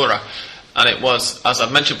Clausura, and it was, as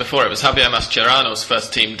I've mentioned before, it was Javier Mascherano's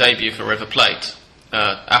first team debut for River Plate,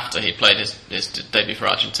 after he played his debut for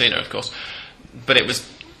Argentina, of course. But it was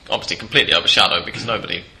obviously completely overshadowed because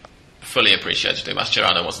nobody fully appreciated who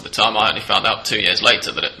Mascherano was at the time. I only found out 2 years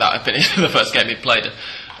later that had been the first game he played.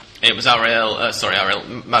 It was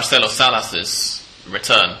Marcelo Salas's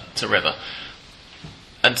return to River.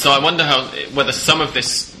 And so I wonder whether some of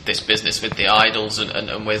this business with the idols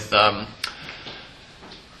and with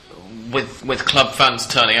club fans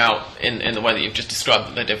turning out in the way that you've just described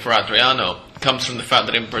that they did for Adriano comes from the fact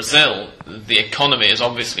that in Brazil the economy is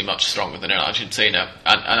obviously much stronger than in Argentina,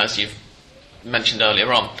 and as you've mentioned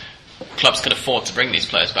earlier on, clubs can afford to bring these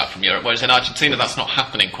players back from Europe, whereas in Argentina that's not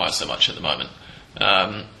happening quite so much at the moment.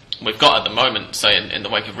 We've got at the moment, say in the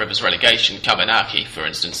wake of River's relegation, Cabenaki, for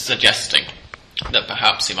instance, suggesting that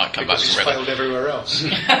perhaps he might come back to River. Because he's failed everywhere else.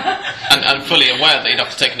 and fully aware that he'd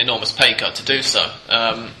have to take an enormous pay cut to do so.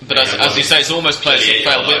 But as you say, it's almost players that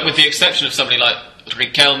failed, with the exception of somebody like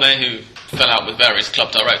Riquelme, who fell out with various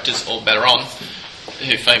club directors, or Beron,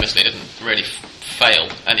 who famously didn't really fail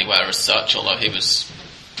anywhere as such, although he was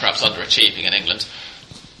perhaps underachieving in England.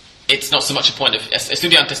 It's not so much a point of...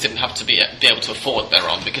 Estudiantes didn't have to be able to afford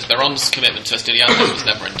Beron, because Beron's commitment to Estudiantes was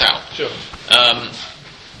never in doubt. Sure.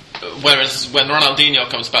 Whereas when Ronaldinho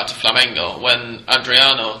comes back to Flamengo, when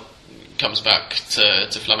Adriano comes back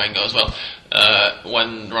to Flamengo as well,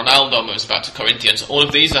 when Ronaldo moves back to Corinthians, all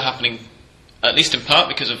of these are happening, at least in part,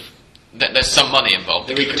 because of there's some money involved,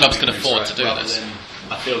 because the clubs can afford to do this.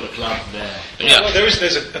 I feel the club there. Yeah. Well,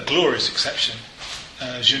 there's a glorious exception,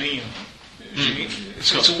 Juninho.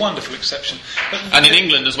 It's a wonderful exception. And in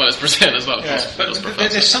England as well as Brazil as well. Yeah, but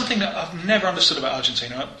there's something that I've never understood about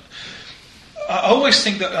Argentina. I always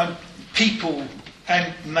think that people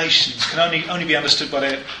and nations can only be understood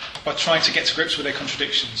by trying to get to grips with their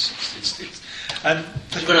contradictions. And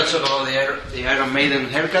you're going to talk about the Iron Maiden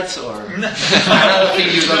haircuts, or no.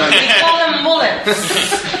 We call them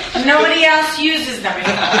mullets. Nobody else uses them. The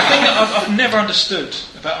thing that I've never understood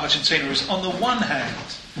about Argentina is, on the one hand,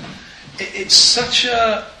 it's such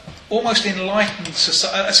a almost enlightened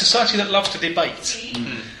society that loves to debate.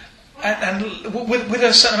 Mm-hmm. And with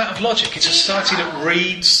a certain amount of logic. It's a society that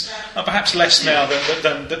reads, perhaps less now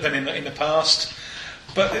than in the past.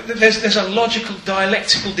 But there's a logical,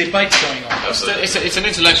 dialectical debate going on. It's an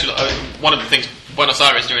intellectual... one of the things Buenos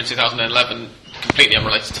Aires during 2011, completely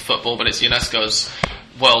unrelated to football, but it's UNESCO's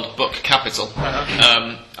World Book Capital.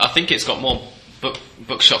 Uh-huh. I think it's got more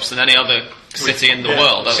bookshops than any other city in the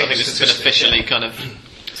world. I think this has been officially kind of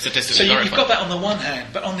statistically verified. So you've got that on the one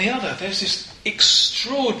hand, but on the other, there's this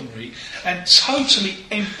extraordinary and totally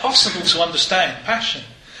impossible to understand passion.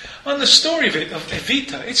 And the story of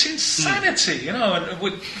Evita, it's insanity, and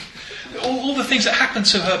with all the things that happened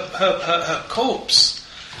to her corpse,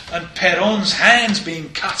 and Perón's hands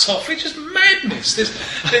being cut off, it's just madness.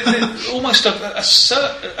 There's almost a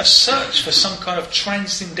search for some kind of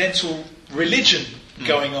transcendental religion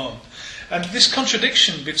going on. And this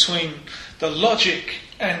contradiction between the logic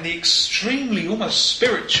and the extremely almost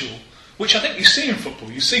spiritual, which I think you see in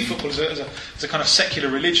football. You see football as a kind of secular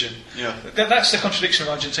religion. Yeah. That's the contradiction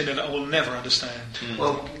of Argentina that I will never understand.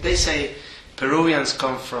 Well, they say Peruvians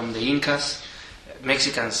come from the Incas,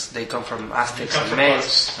 Mexicans, they come from Aztecs and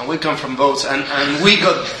Mayas, and we come from boats, and we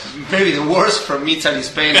got maybe the worst from Italy,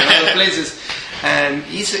 Spain, and other places. And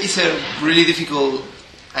it's a really difficult.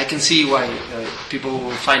 I can see why people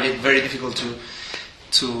will find it very difficult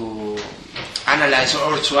to analyze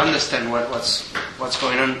or to understand what's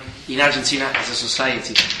going on in Argentina as a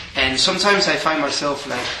society. And sometimes I find myself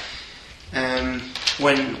like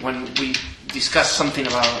when we discuss something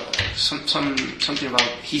about something about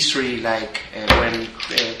history, like when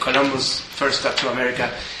Columbus first got to America,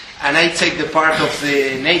 and I take the part of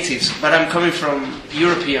the natives, but I'm coming from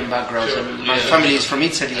European backgrounds, and my family is from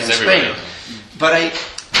Italy and Spain. But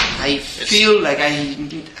I feel like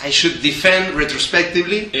I should defend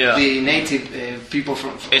retrospectively the native people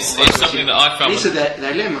from It's something that I found. It's a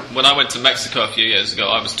dilemma. When I went to Mexico a few years ago,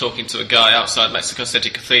 I was talking to a guy outside Mexico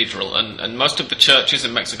City Cathedral, and most of the churches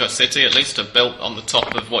in Mexico City, at least, are built on the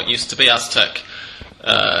top of what used to be Aztec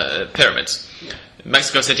pyramids. Yeah.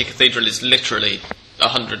 Mexico City Cathedral is literally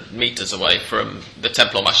 100 meters away from the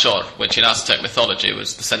Templo Mayor, which in Aztec mythology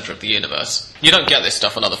was the center of the universe. You don't get this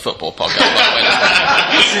stuff on other football podcasts, by the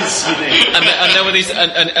way. And there were these,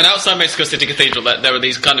 and outside Mexico City Cathedral, there were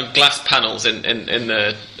these kind of glass panels in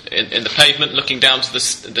the pavement, looking down to the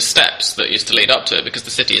steps that used to lead up to it, because the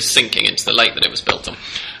city is sinking into the lake that it was built on.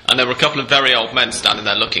 And there were a couple of very old men standing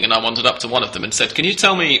there looking, and I wandered up to one of them and said, "Can you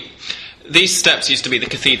tell me?" These steps used to be the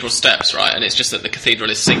cathedral steps, right? And it's just that the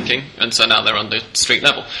cathedral is sinking, and so now they're under street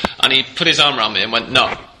level. And he put his arm around me and went,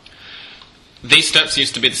 "No. These steps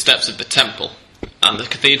used to be the steps of the temple, and the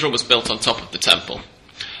cathedral was built on top of the temple.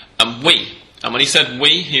 And when he said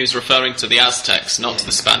we, he was referring to the Aztecs, not to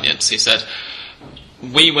the Spaniards. He said,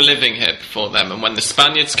 we were living here before them, and when the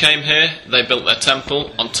Spaniards came here, they built their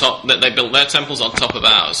temple on top. They built their temples on top of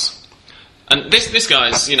ours." And this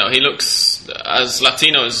guy's, he looks as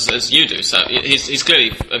Latino as you do, so he's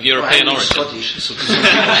clearly of European origin.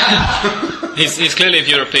 He's clearly of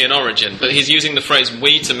European origin, but he's using the phrase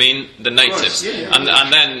 "we" to mean the natives. And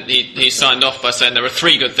then he signed off by saying there are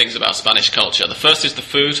 3 good things about Spanish culture. The first is the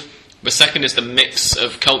food. The second is the mix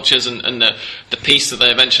of cultures and the peace that they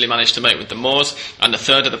eventually managed to make with the Moors. And the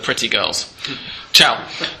third are the pretty girls. Ciao.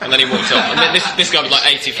 And then he walked off. And this guy was like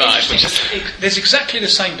 85. There's exactly the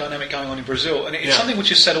same dynamic going on in Brazil. And it's something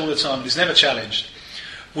which is said all the time. It's never challenged.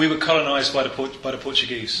 We were colonised by the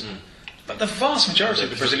Portuguese. But the vast majority of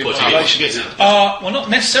the Brazilian population are, well, not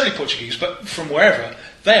necessarily Portuguese, but from wherever,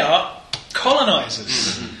 they are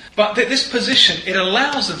colonisers. But this position, it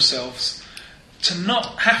allows themselves to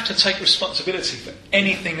not have to take responsibility for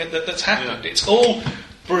anything that's happened. It's all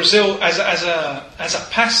Brazil as a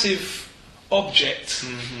passive object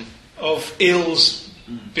of ills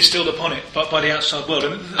bestilled upon it by the outside world.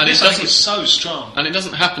 And this I think is so strong. And it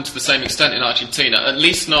doesn't happen to the same extent in Argentina, at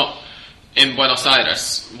least not in Buenos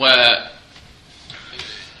Aires, where,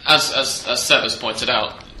 as Seb has pointed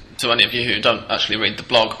out, to any of you who don't actually read the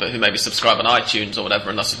blog, but who maybe subscribe on iTunes or whatever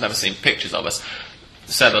and thus have never seen pictures of us,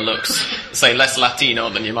 Seba looks, say, less Latino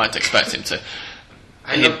than you might expect him to.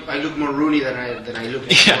 I look more Rooney than I look.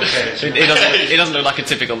 Yeah, he doesn't look like a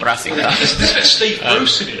typical Racing guy. This is Steve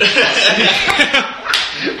Bruce in it.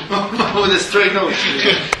 With a straight nose.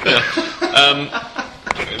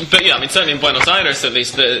 But yeah, I mean, certainly in Buenos Aires, at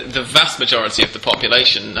least, the vast majority of the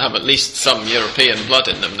population have at least some European blood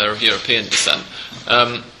in them. They're of European descent,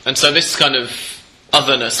 and so this kind of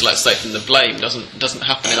otherness, let's say, from the blame doesn't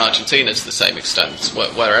happen in Argentina to the same extent,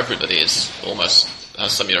 where everybody is almost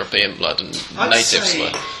has some European blood and natives.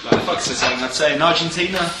 I'd say in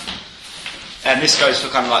Argentina, and this goes for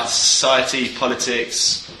kind of like society,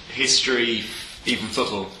 politics, history, even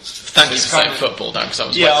football. Thank you for saying football, Dan, because I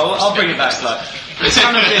was I'll bring it back. Like, it's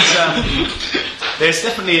kind of this. There's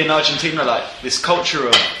definitely in Argentina like this culture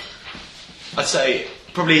of, I'd say,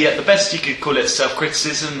 probably at the best you could call it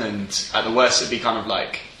self-criticism, and at the worst it'd be kind of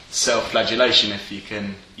like self-flagellation, if you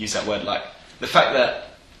can use that word. Like the fact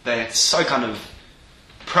that they're so kind of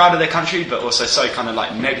proud of their country, but also so kind of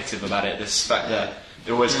like negative about it. This fact that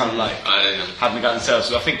they're always kind of like having a go at themselves.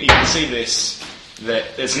 So I think you can see this.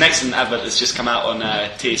 There's an excellent advert that's just come out on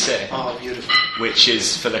TSE, which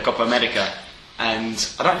is for the Copa America. And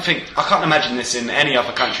I can't imagine this in any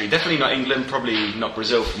other country. Definitely not England, probably not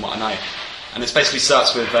Brazil, from what I know. And it basically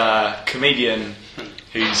starts with a comedian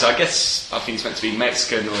who's, I think he's meant to be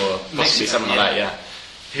Mexican or possibly something like that,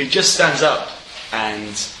 who just stands up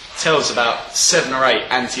and tells about 7 or 8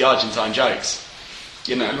 anti-Argentine jokes.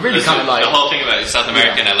 You know, really kind of like... The whole thing about South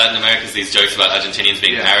America and Latin America is these jokes about Argentinians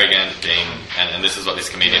being arrogant, and this is what this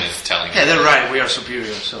comedian is telling. Yeah, they're right, we are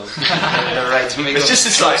superior, so they're right to make it's just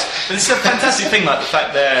this like... It's a fantastic thing, like the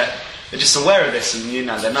fact they're just aware of this, and, you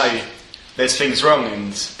know, they know there's things wrong,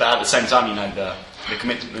 but at the same time, you know, the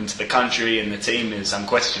commitment to the country and the team is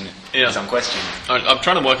unquestioned. Yeah. Is unquestioned. I'm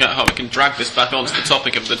trying to work out how we can drag this back onto the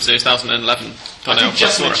topic of the 2011 Torneo I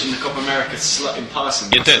just Clausura. mentioned the Copa America in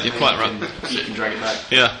passing. You did, you're quite right. You can drag it back.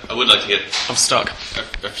 Yeah, I would like to get I'm stuck.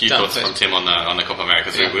 a few Damn thoughts it. from Tim on the Copa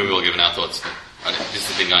America. So we will give our thoughts. This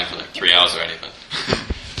has been going for like 3 hours already, but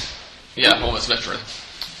Yeah, almost literally.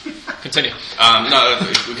 Continue. no,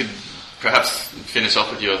 we could perhaps finish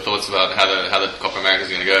off with your thoughts about how the Copa America is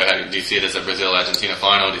going to go. Do you see it as a Brazil-Argentina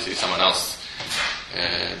final? Do you see someone else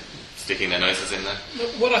sticking their noses in there?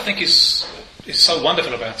 What I think is so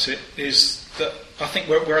wonderful about it is that I think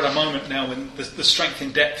we're at a moment now when the strength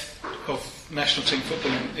and depth of national team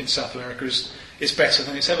football in South America is better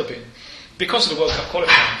than it's ever been. Because of the World Cup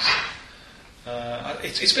qualifiers,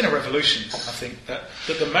 it's been a revolution, I think, that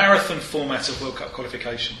the marathon format of World Cup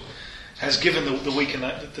qualification has given the weaker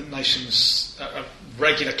nations a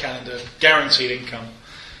regular calendar, guaranteed income,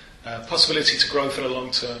 possibility to grow for the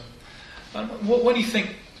long term. What do you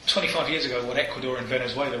think 25 years ago what Ecuador and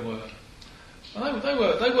Venezuela were? Well, they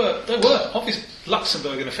were obviously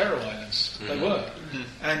Luxembourg and the Faroe Islands. They were,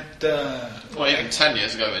 and Even 10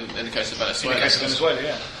 years ago in the case of Venezuela. in the case of Venezuela,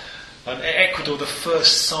 yeah. And Ecuador, the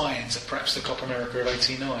first signs of perhaps the Copa America of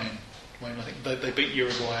 '89, when I think they beat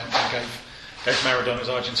Uruguay and gave Maradona's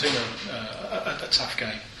Argentina a tough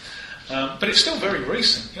game. But it's still very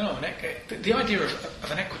recent, you know. The idea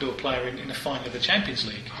of an Ecuador player in the final of the Champions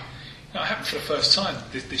League, you know, happened for the first time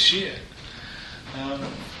this year.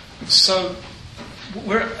 So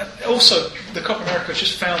we're also the Copa America has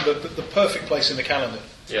just found the perfect place in the calendar.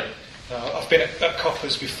 Yeah. I've been at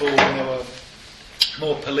Copas before when there were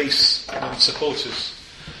more police than supporters,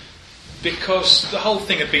 because the whole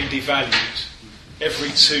thing had been devalued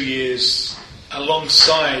every 2 years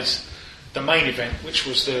alongside the main event, which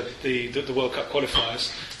was the World Cup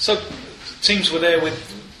qualifiers. So teams were there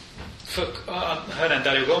for Hernan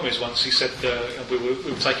Dario Gomez once, he said we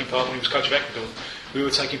were taking part when he was coach of Ecuador. We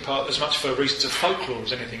were taking part as much for reasons of folklore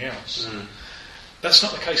as anything else. That's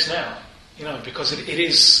not the case now, you know, because it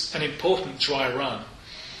is an important dry run.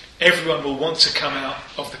 Everyone will want to come out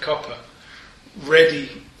of the Copa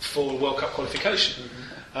ready for World Cup qualification.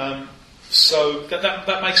 So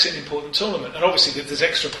that makes it an important tournament. And obviously there's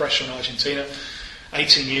extra pressure on Argentina.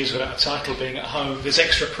 18 years without a title, being at home. There's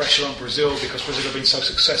extra pressure on Brazil because Brazil have been so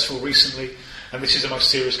successful recently, and this is the most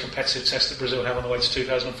serious competitive test that Brazil have on the way to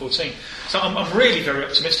 2014. So I'm really very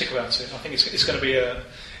optimistic about it. I think it's going to be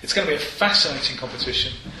a fascinating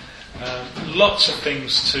competition. Lots of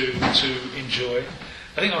things to enjoy.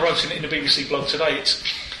 I think I wrote in the BBC blog today.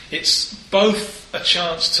 It's both a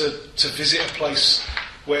chance to visit a place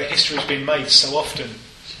where history has been made so often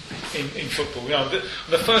in football. You know,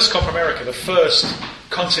 the first Copa America, the first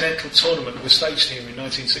continental tournament was staged here in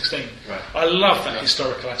 1916. Right. I love that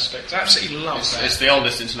historical aspect. I absolutely love that. It's the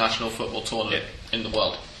oldest international football tournament in the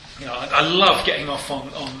world. You know, I love getting off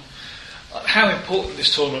on how important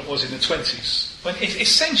this tournament was in the 20s. When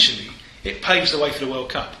essentially it paves the way for the World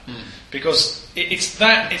Cup, because it's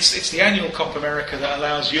the annual Copa America that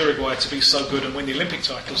allows Uruguay to be so good and win the Olympic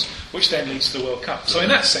titles, which then leads to the World Cup. So in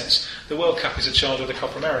that sense, the World Cup is a child of the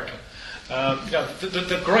Copa America. You know,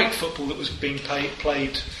 the great football that was being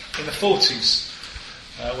played in the 40s,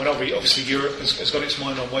 when obviously Europe has got its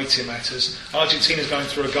mind on weightier matters. Argentina's going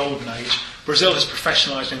through a golden age. Brazil has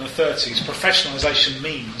professionalised in the 30s. Professionalisation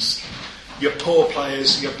means your poor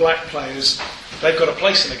players, your black players, they've got a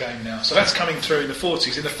place in the game now. So that's coming through in the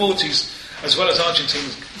 40s. In the 40s, as well as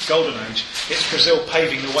Argentina's golden age, it's Brazil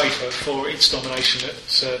paving the way for its domination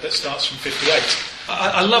that starts from 58.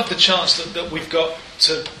 I love the chance that we've got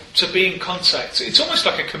to be in contact. It's almost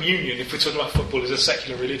like a communion, if we're talking about football as a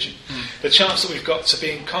secular religion. The chance that we've got to be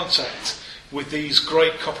in contact with these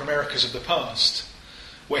great Copa Americas of the past,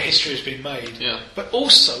 where history has been made. Yeah. But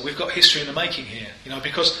also, we've got history in the making here, you know,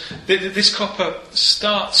 because this Copa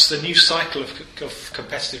starts the new cycle of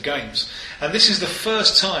competitive games. And this is the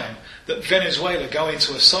first time that Venezuela go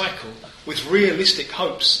into a cycle with realistic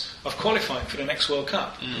hopes of qualifying for the next World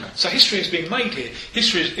Cup. So history is being made here.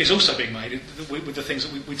 History is also being made with the things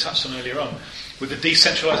that we touched on earlier on, with the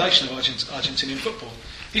decentralisation of Argentinian football.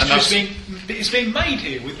 History is being made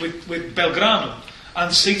here with Belgrano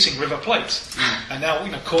unseating River Plate. And now,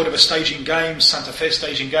 you know, Cordoba staging games, Santa Fe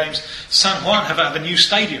staging games. San Juan have a new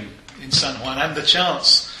stadium in San Juan and the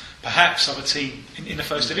chance, perhaps, of a team in the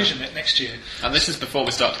first division next year. And this is before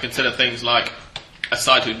we start to consider things like a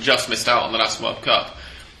side who just missed out on the last World Cup,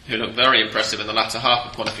 who looked very impressive in the latter half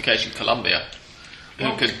of qualification, Colombia,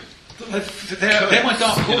 who could They're my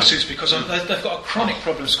dark horses because they've got a chronic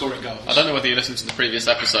problem scoring goals. I don't know whether you listened to the previous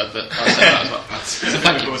episode, but I said that as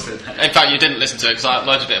well. In fact, you didn't listen to it because I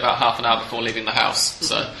uploaded it about half an hour before leaving the house.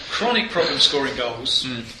 So chronic problem scoring goals.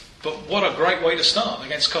 But what a great way to start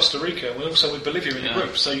against Costa Rica, and also with Bolivia in the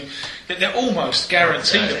group. So they're almost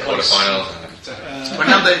guaranteed a place. Quarterfinal. But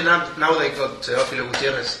now they got Teófilo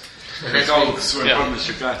Gutiérrez. The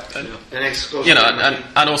next goal.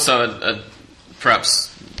 And also a perhaps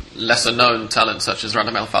lesser known talent such as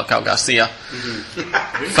Radamel Falcao Garcia.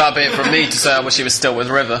 Far be it from me to say I wish he was still with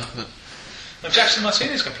River. And Jackson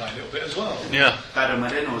Martinez can play a little bit as well. Yeah. Pedro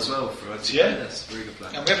Moreno as well for us. Yeah. That's a very good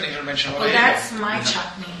player. And we haven't even mentioned Well, that's my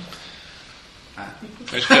chutney.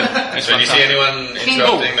 It's good. So do you see anyone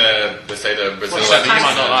interrupting the Brazil You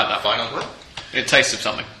might not like that. final? What? It tastes of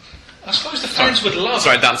something. I suppose the fans would love.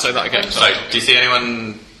 Sorry, Dan, say that again. Sorry, do you see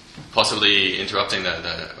anyone possibly interrupting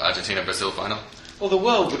the Argentina-Brazil final? Well, the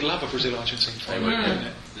world would love a Brazil-Argentina final, wouldn't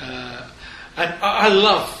it? And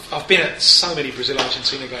I've been at so many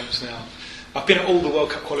Brazil-Argentina games now. I've been at all the World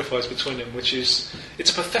Cup qualifiers between them, it's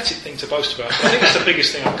a pathetic thing to boast about. But I think it's the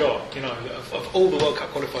biggest thing I've got, of all the World Cup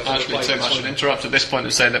qualifiers I've played. I should interrupt at this point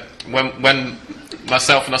and say that when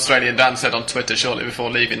myself and Australian Dan said on Twitter shortly before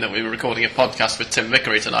leaving that we were recording a podcast with Tim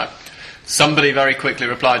Vickery tonight, somebody very quickly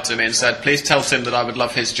replied to me and said, please tell Tim that I would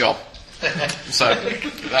love his job. So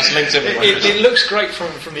that's linked in. It looks great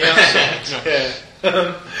from the outside. Yeah.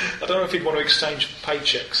 I don't know if he'd want to exchange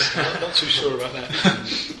paychecks. I'm not too sure about that.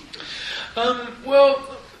 Well,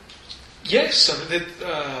 yes.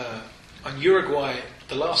 On Uruguay,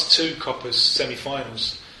 the last two Copas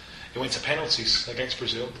semi-finals, it went to penalties against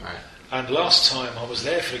Brazil. Right. And last time I was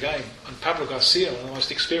there for the game, and Pablo Garcia, one of the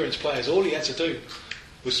most experienced players, all he had to do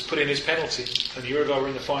was put in his penalty, and Uruguay were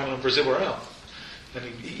in the final and Brazil were out. And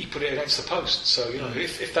he put it against the post. So,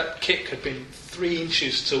 if that kick had been 3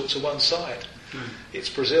 inches to one side, it's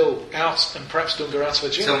Brazil out and perhaps Dunga out of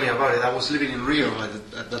a gym. Tell me about it. I was living in Rio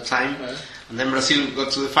at that time, and then Brazil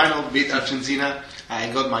got to the final, beat Argentina. I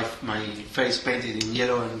got my face painted in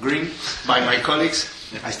yellow and green by my colleagues.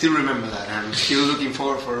 I still remember that. I'm still looking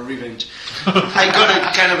forward for a revenge. I got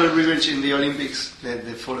a kind of a revenge in the Olympics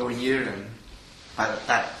the following year, but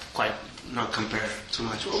that quite not compare too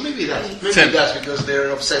much. Well, maybe that's because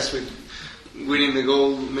they're obsessed with winning the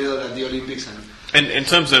gold medal at the Olympics. In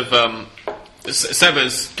terms of Seb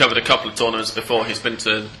has covered a couple of tournaments before. He's been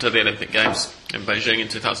to the Olympic Games in Beijing in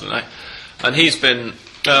 2008, and he's been,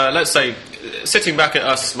 let's say, sitting back at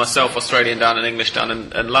us, myself, Australian Dan and English Dan,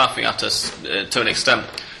 and laughing at us to an extent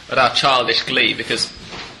at our childish glee, because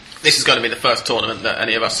this is going to be the first tournament that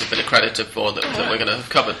any of us have been accredited for that we're going to have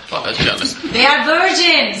covered as journalists. They are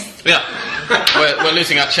virgins! Yeah, we're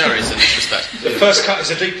losing our cherries in this respect. The first cut is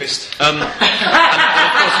the deepest. And of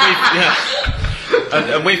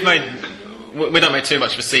course we've made... We don't make too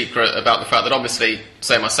much of a secret about the fact that obviously,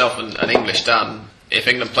 say myself and English Dan, if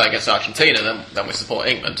England play against Argentina, then we support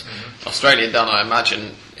England. Australian Dan, I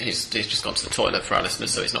imagine, he's just gone to the toilet for our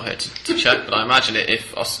listeners, so he's not here to check, but I imagine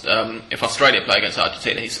if Australia play against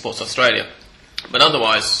Argentina, he supports Australia. But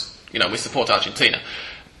otherwise, we support Argentina.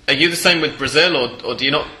 Are you the same with Brazil, or do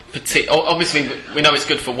you not obviously, we know it's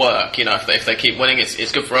good for work, if they keep winning,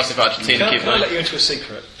 it's good for us if Argentina keep winning. Can I let you into a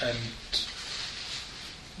secret? And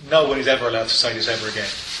no one is ever allowed to say this ever again.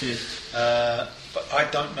 But I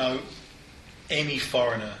don't know any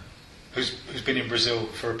foreigner who's been in Brazil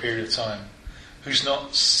for a period of time who's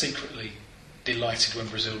not secretly delighted when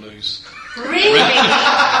Brazil lose. Really?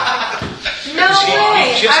 No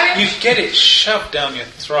way! You get it shoved down your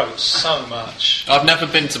throat so much. I've never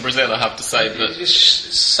been to Brazil, I have to say, but it's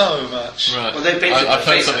so much. Right. Well, I've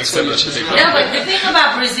heard something similar to people. No, but the thing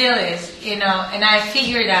about Brazil is, and I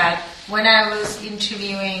figured that when I was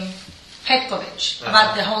interviewing Petkovic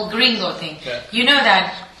about the whole gringo thing. Yeah. You know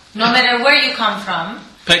that no matter where you come from,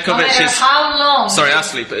 Petkovic no matter is how long. Sorry,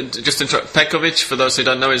 Ashley, but just to interrupt. Petkovic, for those who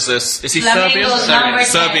don't know, is he Flamengo's Serbian?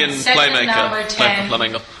 Serbian playmaker. Number 10.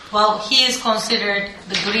 Flamengo. Well, he is considered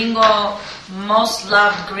the gringo, most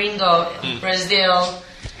loved gringo in Brazil.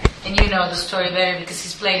 And you know the story better because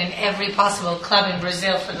he's played in every possible club in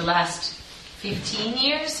Brazil for the last 15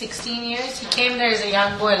 years, 16 years. He came there as a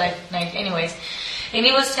young boy, anyways. And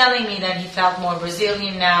he was telling me that he felt more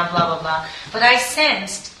Brazilian now, blah, blah, blah. But I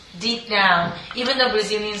sensed deep down, even though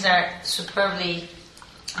Brazilians are superbly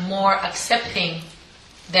more accepting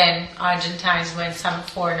than Argentines when some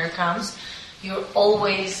foreigner comes, you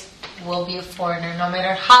always will be a foreigner, no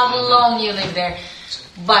matter how long you live there.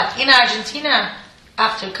 But in Argentina,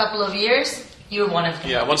 after a couple of years, you're one of them.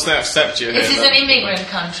 Yeah, once they accept you. This is an immigrant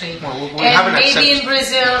country. Well, we and haven't maybe in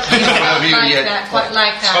Brazil, it's not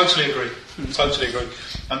like that. Totally agree. Totally agree.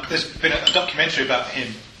 There's been a documentary about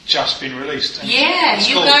him just been released. And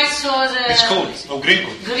guys saw the... It's called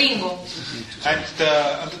Gringo. Gringo. And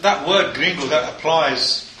that word Gringo, that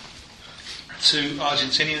applies to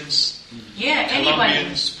Argentinians,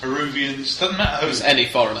 Colombians, Peruvians, doesn't matter who. Any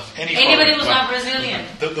foreigner. Anybody who's not Brazilian.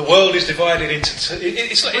 The world is divided into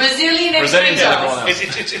it's like Brazilian and Brazilians and everyone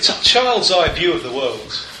else. It's a child's eye view of the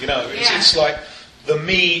world. You know, it's like the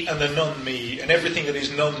me and the non-me, and everything that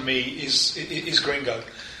is non-me is Gringo.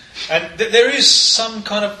 And there is some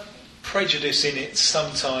kind of prejudice in it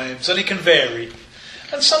sometimes, and it can vary.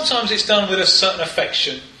 And sometimes it's done with a certain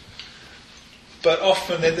affection, but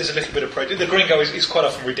often there's a little bit of prejudice. The Gringo is quite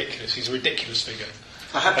often ridiculous. He's a ridiculous figure.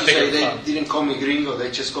 I have to say, they didn't call me Gringo,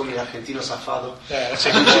 they just called me Argentino Zafado. Yeah, that's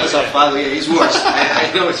Argentino Zafado, it's worse.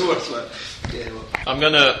 I know it's worse, but... I'm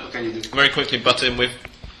going to very quickly butt in with...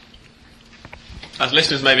 As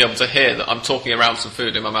listeners may be able to hear that I'm talking around some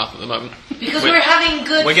food in my mouth at the moment. Because we're having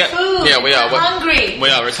good food. Yeah, we are. We're hungry. We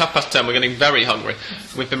are. It's 10:30. We're getting very hungry.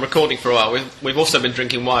 We've been recording for a while. We've also been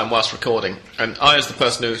drinking wine whilst recording. And I, as the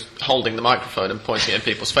person who's holding the microphone and pointing at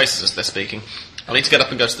people's faces as they're speaking, I need to get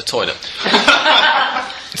up and go to the toilet.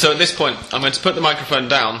 So at this point, I'm going to put the microphone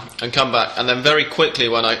down and come back. And then very quickly,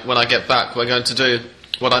 when I get back, we're going to do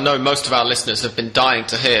what I know most of our listeners have been dying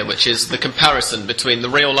to hear, which is the comparison between the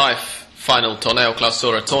real-life final Torneo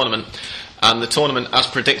Clausura tournament and the tournament as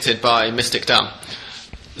predicted by Mystic Dan.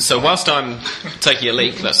 So whilst I'm taking a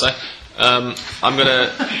leak, let's say, I'm going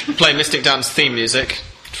to play Mystic Dan's theme music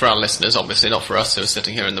for our listeners, obviously not for us who are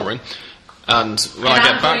sitting here in the room. And when I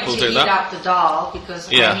get back, we'll do that. I'm going to heat up the doll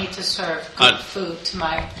because I need to serve good food to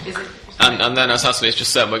my visitors. And then, as Hasley has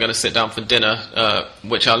just said, we're going to sit down for dinner,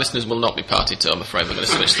 which our listeners will not be party to, I'm afraid. We're going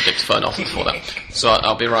to switch the dictaphone off before that. So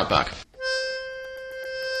I'll be right back.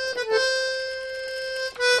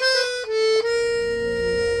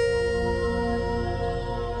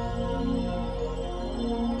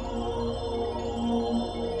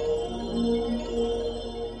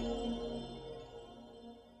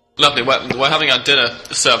 Lovely. We're having our dinner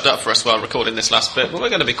served up for us while recording this last bit, but we're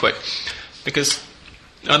going to be quick because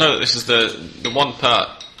I know that this is the one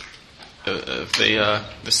part of the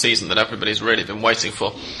season that everybody's really been waiting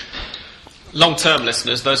for. Long-term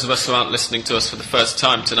listeners, those of us who aren't listening to us for the first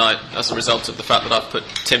time tonight, as a result of the fact that I've put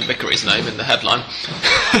Tim Vickery's name in the headline.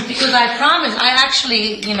 Because I promised, I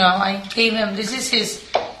actually, I gave him. This is his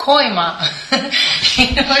koima.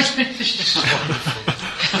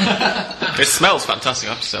 It smells fantastic,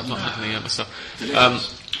 I have to say. I'm not looking at myself.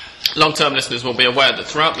 Long-term listeners will be aware that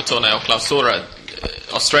throughout the Torneo Clausura,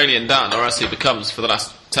 Australian Dan, or as he becomes for the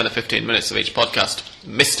last 10 or 15 minutes of each podcast,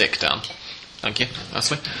 Mystic Dan, thank you,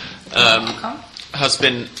 Ashley, has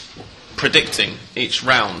been predicting each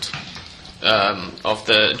round of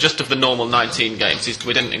the normal 19 games.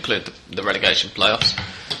 We didn't include the relegation playoffs,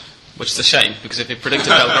 which is a shame, because if he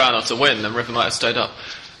predicted Belgrano to win, then River might have stayed up.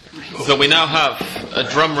 So we now have a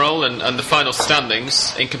drum roll and the final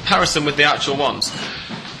standings in comparison with the actual ones.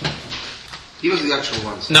 Give us the actual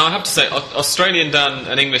ones. Now, I have to say, Australian Dan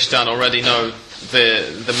and English Dan already know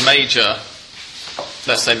the major,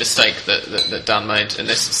 let's say, mistake that Dan made in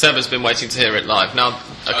this. Seb has been waiting to hear it live. Now,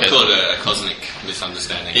 okay. I call it a cosmic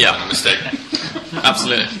misunderstanding. Yeah. Not a mistake.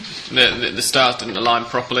 Absolutely. The stars didn't align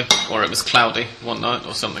properly, or it was cloudy one night,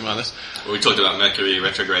 or something like this. Well, we talked about Mercury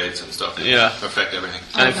retrogrades and stuff. Yeah. Affect everything.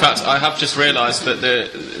 And in fact, I have just realised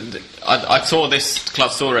that I tore this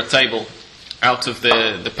Clausura table out of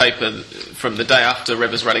the paper from the day after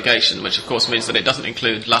River's relegation, which of course means that it doesn't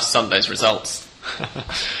include last Sunday's results.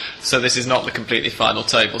 So this is not the completely final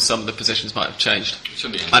table. Some of the positions might have changed. It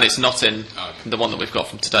should be in and it's not in the one that we've got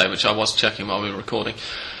from today, which I was checking while we were recording.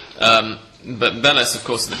 But Vélez, of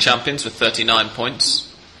course, are the champions with 39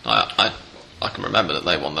 points. I can remember that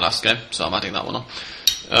they won the last game, so I'm adding that one on.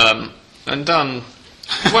 And Dan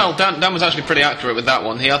was actually pretty accurate with that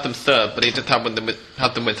one. He had them third, but he did had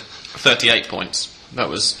them with 38 points. That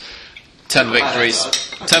was 10 victories,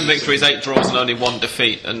 8 draws and only 1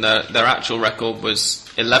 defeat, and their actual record was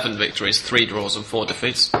 11 victories, 3 draws and 4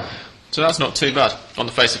 defeats. So that's not too bad on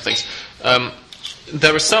the face of things.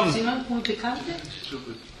 There are some...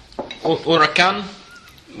 Huracan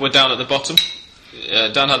were down at the bottom.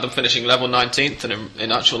 Dan had them finishing level 19th, and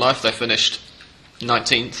in actual life they finished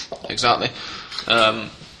 19th, exactly.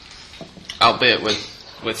 Albeit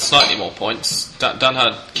with slightly more points. Dan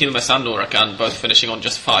had Quilmes and Huracan both finishing on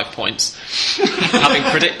just 5 points,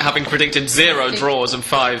 having predicted 0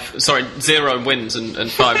 wins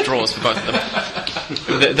and 5 draws for both of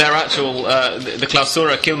them. Their actual the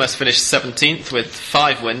Clausura, Quilmes finished 17th with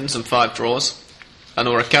 5 wins and 5 draws. and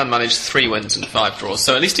Huracan managed 3 wins and 5 draws.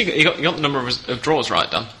 So at least you got the number of draws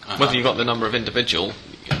right, Dan. Whether you got the number of individual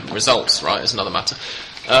results right is another matter.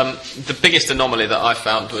 The biggest anomaly that I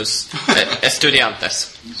found was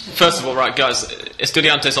Estudiantes. First of all, right, guys,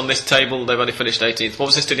 Estudiantes on this table, they've only finished 18th. What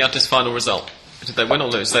was Estudiantes' final result? Did they win or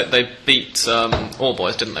lose? They beat All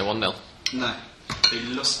Boys, didn't they, 1-0? No. They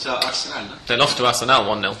lost to Arsenal, no? They lost to Arsenal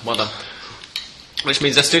 1-0, well done. Which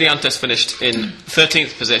means Estudiantes finished in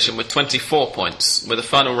 13th position with 24 points, with a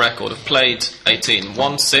final record of played 18,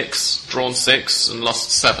 won 6, drawn 6, and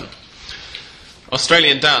lost 7.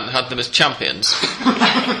 Australian Dan had them as champions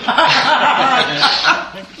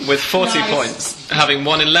with 40 points, having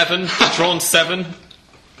won 11, drawn 7,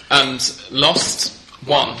 and lost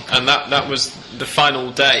 1. And that was the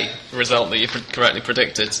final day result that you correctly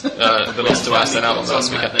predicted. The loss to Arsenal on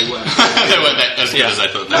last weekend. They weren't as good as I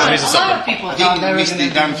thought. A lot of people thought they were going to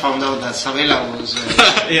Dan found out that Sabella was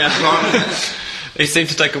gone. He seemed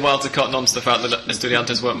to take a while to cotton on to the fact that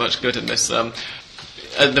Estudiantes weren't much good in this.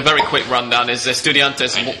 The very quick rundown is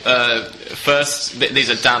Estudiantes first. These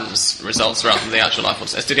are Dan's results rather than the actual life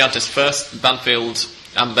ones. Estudiantes first, Banfield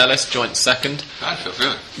and Vélez joint second. Banfield,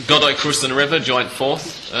 really? Godoy Cruz and River joint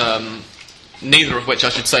fourth. Neither of which, I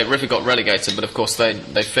should say, River got relegated, but of course they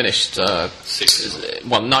finished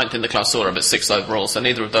ninth in the Clausura, but 6th overall. So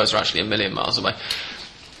neither of those are actually a million miles away.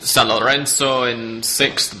 San Lorenzo in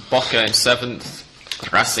 6th, Boca in 7th.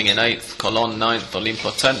 Racing in 8th, Colón 9th, Olimpo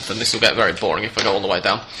 10th, and this will get very boring if I go all the way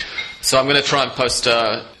down. So I'm going to try and post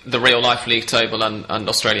the real life league table and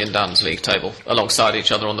Australian Dan's league table alongside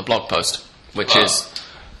each other on the blog post, which is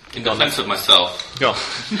in defence of myself. Go on.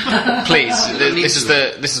 Please. This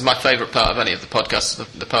is my favourite part of any of the podcasts,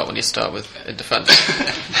 the part when you start with in defence.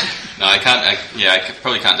 No, I can't. I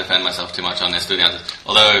probably can't defend myself too much on Estudiantes.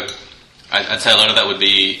 Although I'd say a lot of that would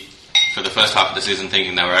be for the first half of the season,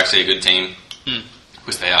 thinking they were actually a good team.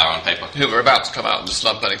 Which they are on paper. Who were about to come out of the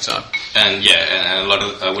slump any time. And a lot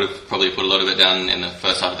of I would have probably put a lot of it down in the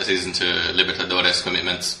first half of the season to Libertadores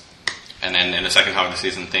commitments, and then in the second half of the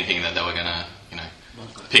season thinking that they were going to,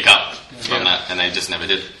 pick up from that, and they just never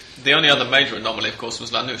did. The only other major anomaly, of course, was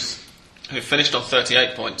Lanús, who finished on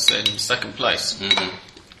 38 points in second place,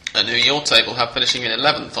 and who your table have finishing in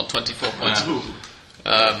 11th on 24 points.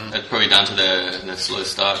 It's probably down to the slow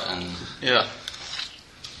start and. Yeah.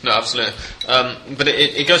 No, absolutely. But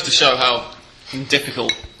it goes to show how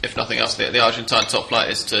difficult, if nothing else, the Argentine top flight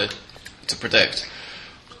is to predict.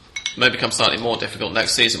 May become slightly more difficult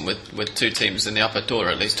next season with 2 teams in the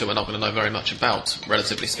Apertura, at least 2 we're not going to know very much about,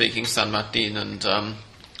 relatively speaking, San Martin and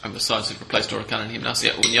the sides who've replaced Huracan and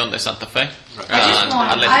Gimnasia, Unión de Santa Fe.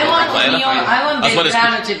 I want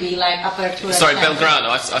Belgrano to be like Apertura. Sorry, Belgrano.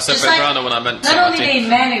 I said Belgrano when I meant San Not Martin. only they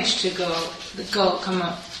managed to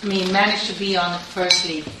manage to be on the first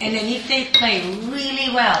league, and then if they play really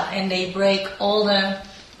well and they break all the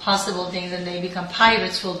possible things and they become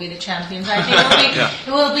Pirates, will be the champions. I think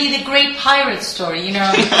it will be the great pirate story. You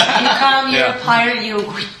come, you're a pirate,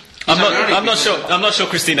 I'm not sure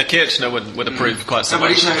Christina Kirchner would approve quite so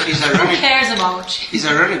much. Who cares about? It's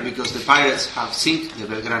ironic because the Pirates have seen the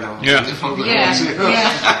Belgrano.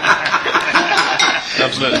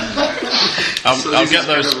 Absolutely. I'll get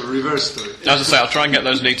those. Reverse story. As I say, I'll try and get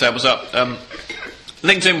those league tables up.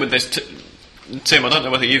 Linked in with this, Tim, I don't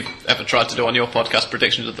know whether you've ever tried to do on your podcast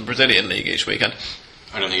predictions of the Brazilian league each weekend.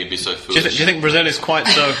 I don't think it'd be so foolish. Do you think Brazil is quite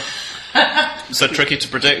so tricky to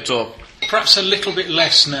predict, or perhaps a little bit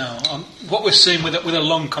less now? What we're seeing with a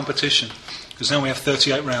long competition, because now we have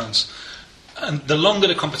 38 rounds, and the longer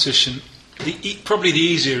the competition, probably the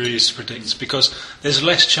easier it is to predict, because there's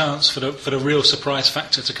less chance for the real surprise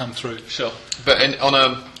factor to come through. Sure, but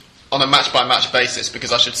on a match by match basis,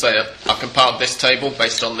 because I should say I've compiled this table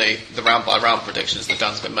based on the round by round predictions that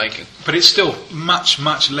Dan's been making. But it's still much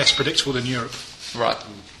less predictable than Europe. Right.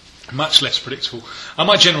 Much less predictable. And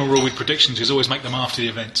my general rule with predictions is always make them after the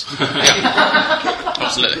event.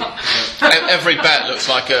 Absolutely. Every bet looks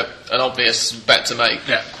like an obvious bet to make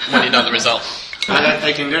when you know the result.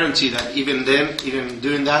 I can guarantee that even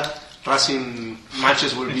doing that, Racing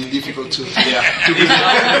matches will be difficult to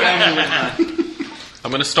I'm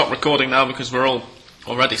going to stop recording now because we're all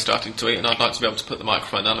already starting to eat, and I'd like to be able to put the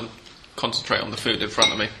microphone down and concentrate on the food in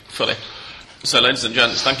front of me fully. So, ladies and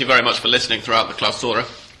gents, thank you very much for listening throughout the Clausura,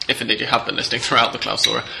 if indeed you have been listening throughout the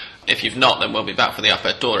Clausura. If you've not, then we'll be back for the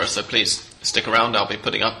Apertura, so please stick around. I'll be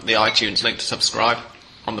putting up the iTunes link to subscribe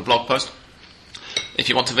on the blog post. If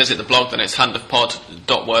you want to visit the blog, then it's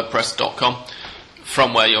handofpod.wordpress.com,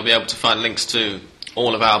 from where you'll be able to find links to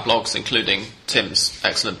all of our blogs, including Tim's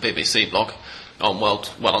excellent BBC blog on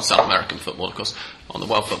South American football, of course, on the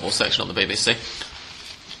World Football section on the BBC.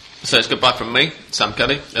 So it's goodbye from me, Sam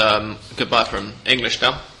Kelly. Goodbye from English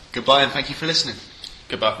Down. Goodbye and thank you for listening.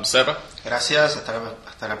 Goodbye from Seba. Gracias,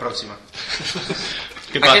 hasta la próxima.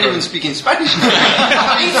 I Goodbye can't from even speak in Spanish.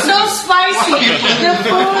 It's so spicy. The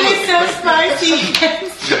food is so spicy.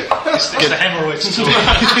 It's the hemorrhoids too.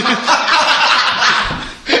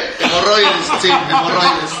 Hemorrhoides, sí,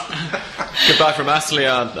 hemorrhoides. Goodbye from Ashley,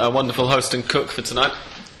 our wonderful host and cook for tonight.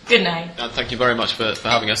 Good night. And thank you very much for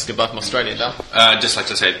having us. Goodbye from Australia, Dan. I'd just like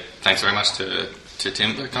to say thanks very much to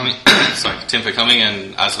Tim for coming. Tim for coming,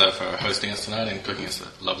 and Asla for hosting us tonight and cooking us a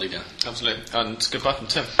lovely dinner. Absolutely. And goodbye from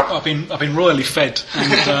Tim. I've been royally fed,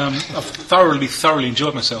 and I've thoroughly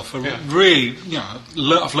enjoyed myself. Really,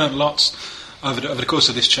 I've learnt lots over the course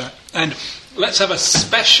of this chat. And let's have a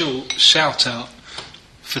special shout out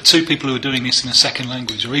for two people who are doing this in a second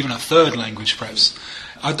language, or even a third language, perhaps.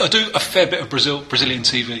 I do a fair bit of Brazilian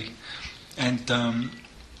TV, and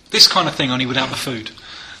this kind of thing only without the food.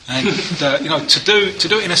 And to do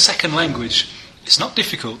it in a second language, it's not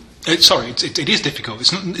difficult. It is difficult.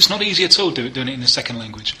 It's not easy at all doing it in a second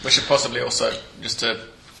language. We should possibly also, just to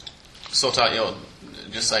sort out your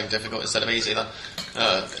just saying difficult instead of easy, then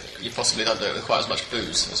you possibly don't do it with quite as much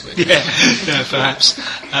booze as we do. Yeah, perhaps.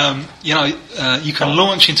 You can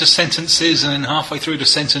launch into sentences, and then halfway through the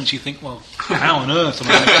sentence you think, well, how on earth am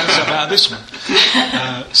I going to answer about this one?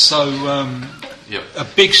 Yep. A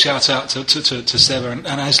big shout out to Seba and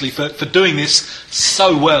Ashley for doing this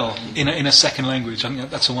so well in a second language. I think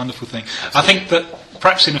that's a wonderful thing. Absolutely. I think that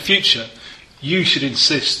perhaps in the future you should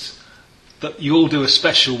insist that you all do a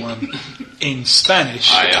special one in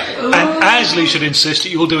Spanish, and Ashley should insist that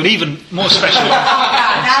you all do an even more special one.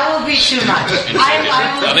 That will be too much.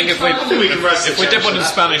 I think if we did one in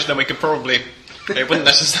Spanish, then we could probably. It wouldn't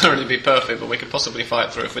necessarily be perfect, but we could possibly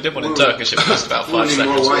fight through. If we did one in Turkish, it would last about 5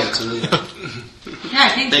 seconds. Yeah, I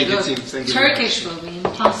think Thank you. Turkish will be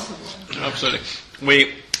impossible. Absolutely.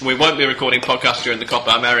 We won't be recording podcasts during the Copa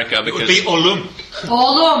America because... It would be Olum.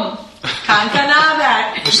 Oğlum, kanka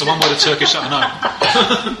naber? It's the one word of Turkish that I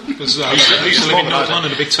know. Because I used to live in North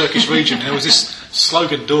London, a big Turkish region. There was this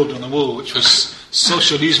slogan daubed on the wall, which was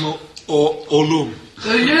Socialismo or Olum.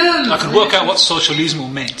 I could work out what socialismo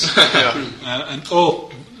meant. And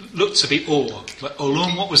looked to be or. But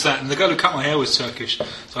Olum, what was that? And the girl who cut my hair was Turkish.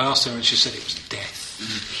 So I asked her and she said it was death.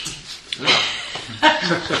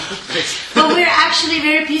 But we're actually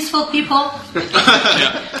very peaceful people.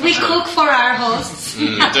 We cook for our hosts.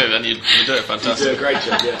 You do, and you do it fantastic. You do a great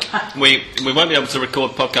job, yeah. We won't be able to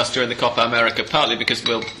record podcasts during the Copa America, partly because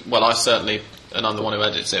I certainly, and I'm the one who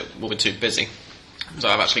edits it, will be too busy. So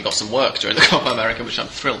I've actually got some work during the Copa America, which I'm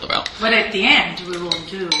thrilled about. But at the end, we will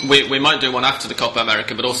do... We might do one after the Copa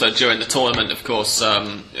America, but also during the tournament, of course,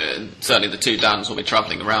 certainly the two Dans will be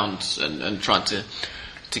travelling around and trying to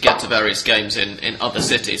get to various games in other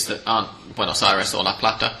cities that aren't Buenos Aires or La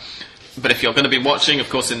Plata. But if you're going to be watching, of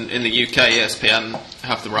course, in the UK, ESPN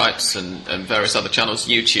have the rights, and various other channels.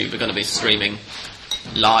 YouTube are going to be streaming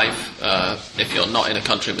live if you're not in a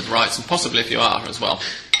country with rights, and possibly if you are as well.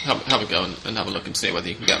 Have a go and have a look and see whether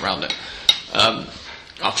you can get around it.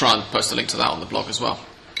 I'll try and post a link to that on the blog as well.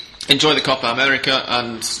 Enjoy the Copa America,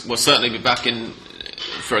 and we'll certainly be back in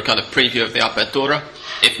for a kind of preview of the Apertura,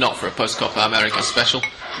 if not for a post-Copa America special.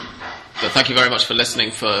 But thank you very much for listening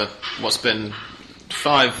for what's been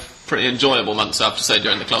 5 pretty enjoyable months, I have to say,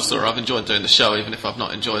 during the Clausura. I've enjoyed doing the show, even if I've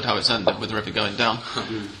not enjoyed how it's ended with the river going down.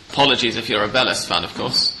 Apologies if you're a Vélez fan, of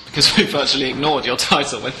course, because we've virtually ignored your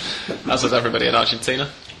title win, as has everybody in Argentina.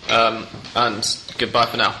 And goodbye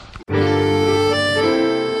for now.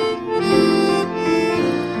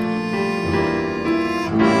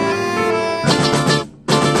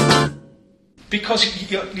 Because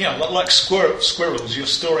like squirrels, you're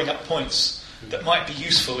storing up points that might be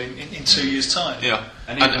useful in 2 years' time. Yeah,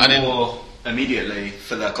 and even more immediately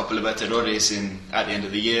for the Copa Libertadores at the end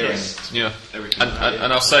of the year. Yes. And everything.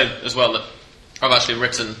 And I'll say as well that I've actually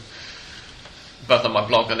written both on my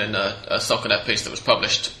blog and in a SoccerNet piece that was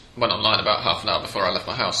published, went online about half an hour before I left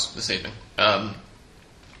my house this evening.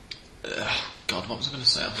 God, what was I going to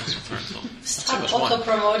say? Stop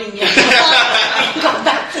auto-promoting yourself. Go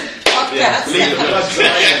back to the podcast.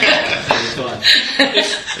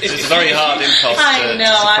 It's a very hard impulse I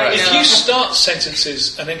know. If you start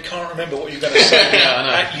sentences and then can't remember what you're going to say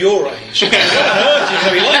at your age, what on earth are you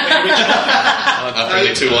going to be like when you reach I'm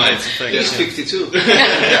really too wise. He's 52.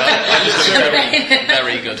 I just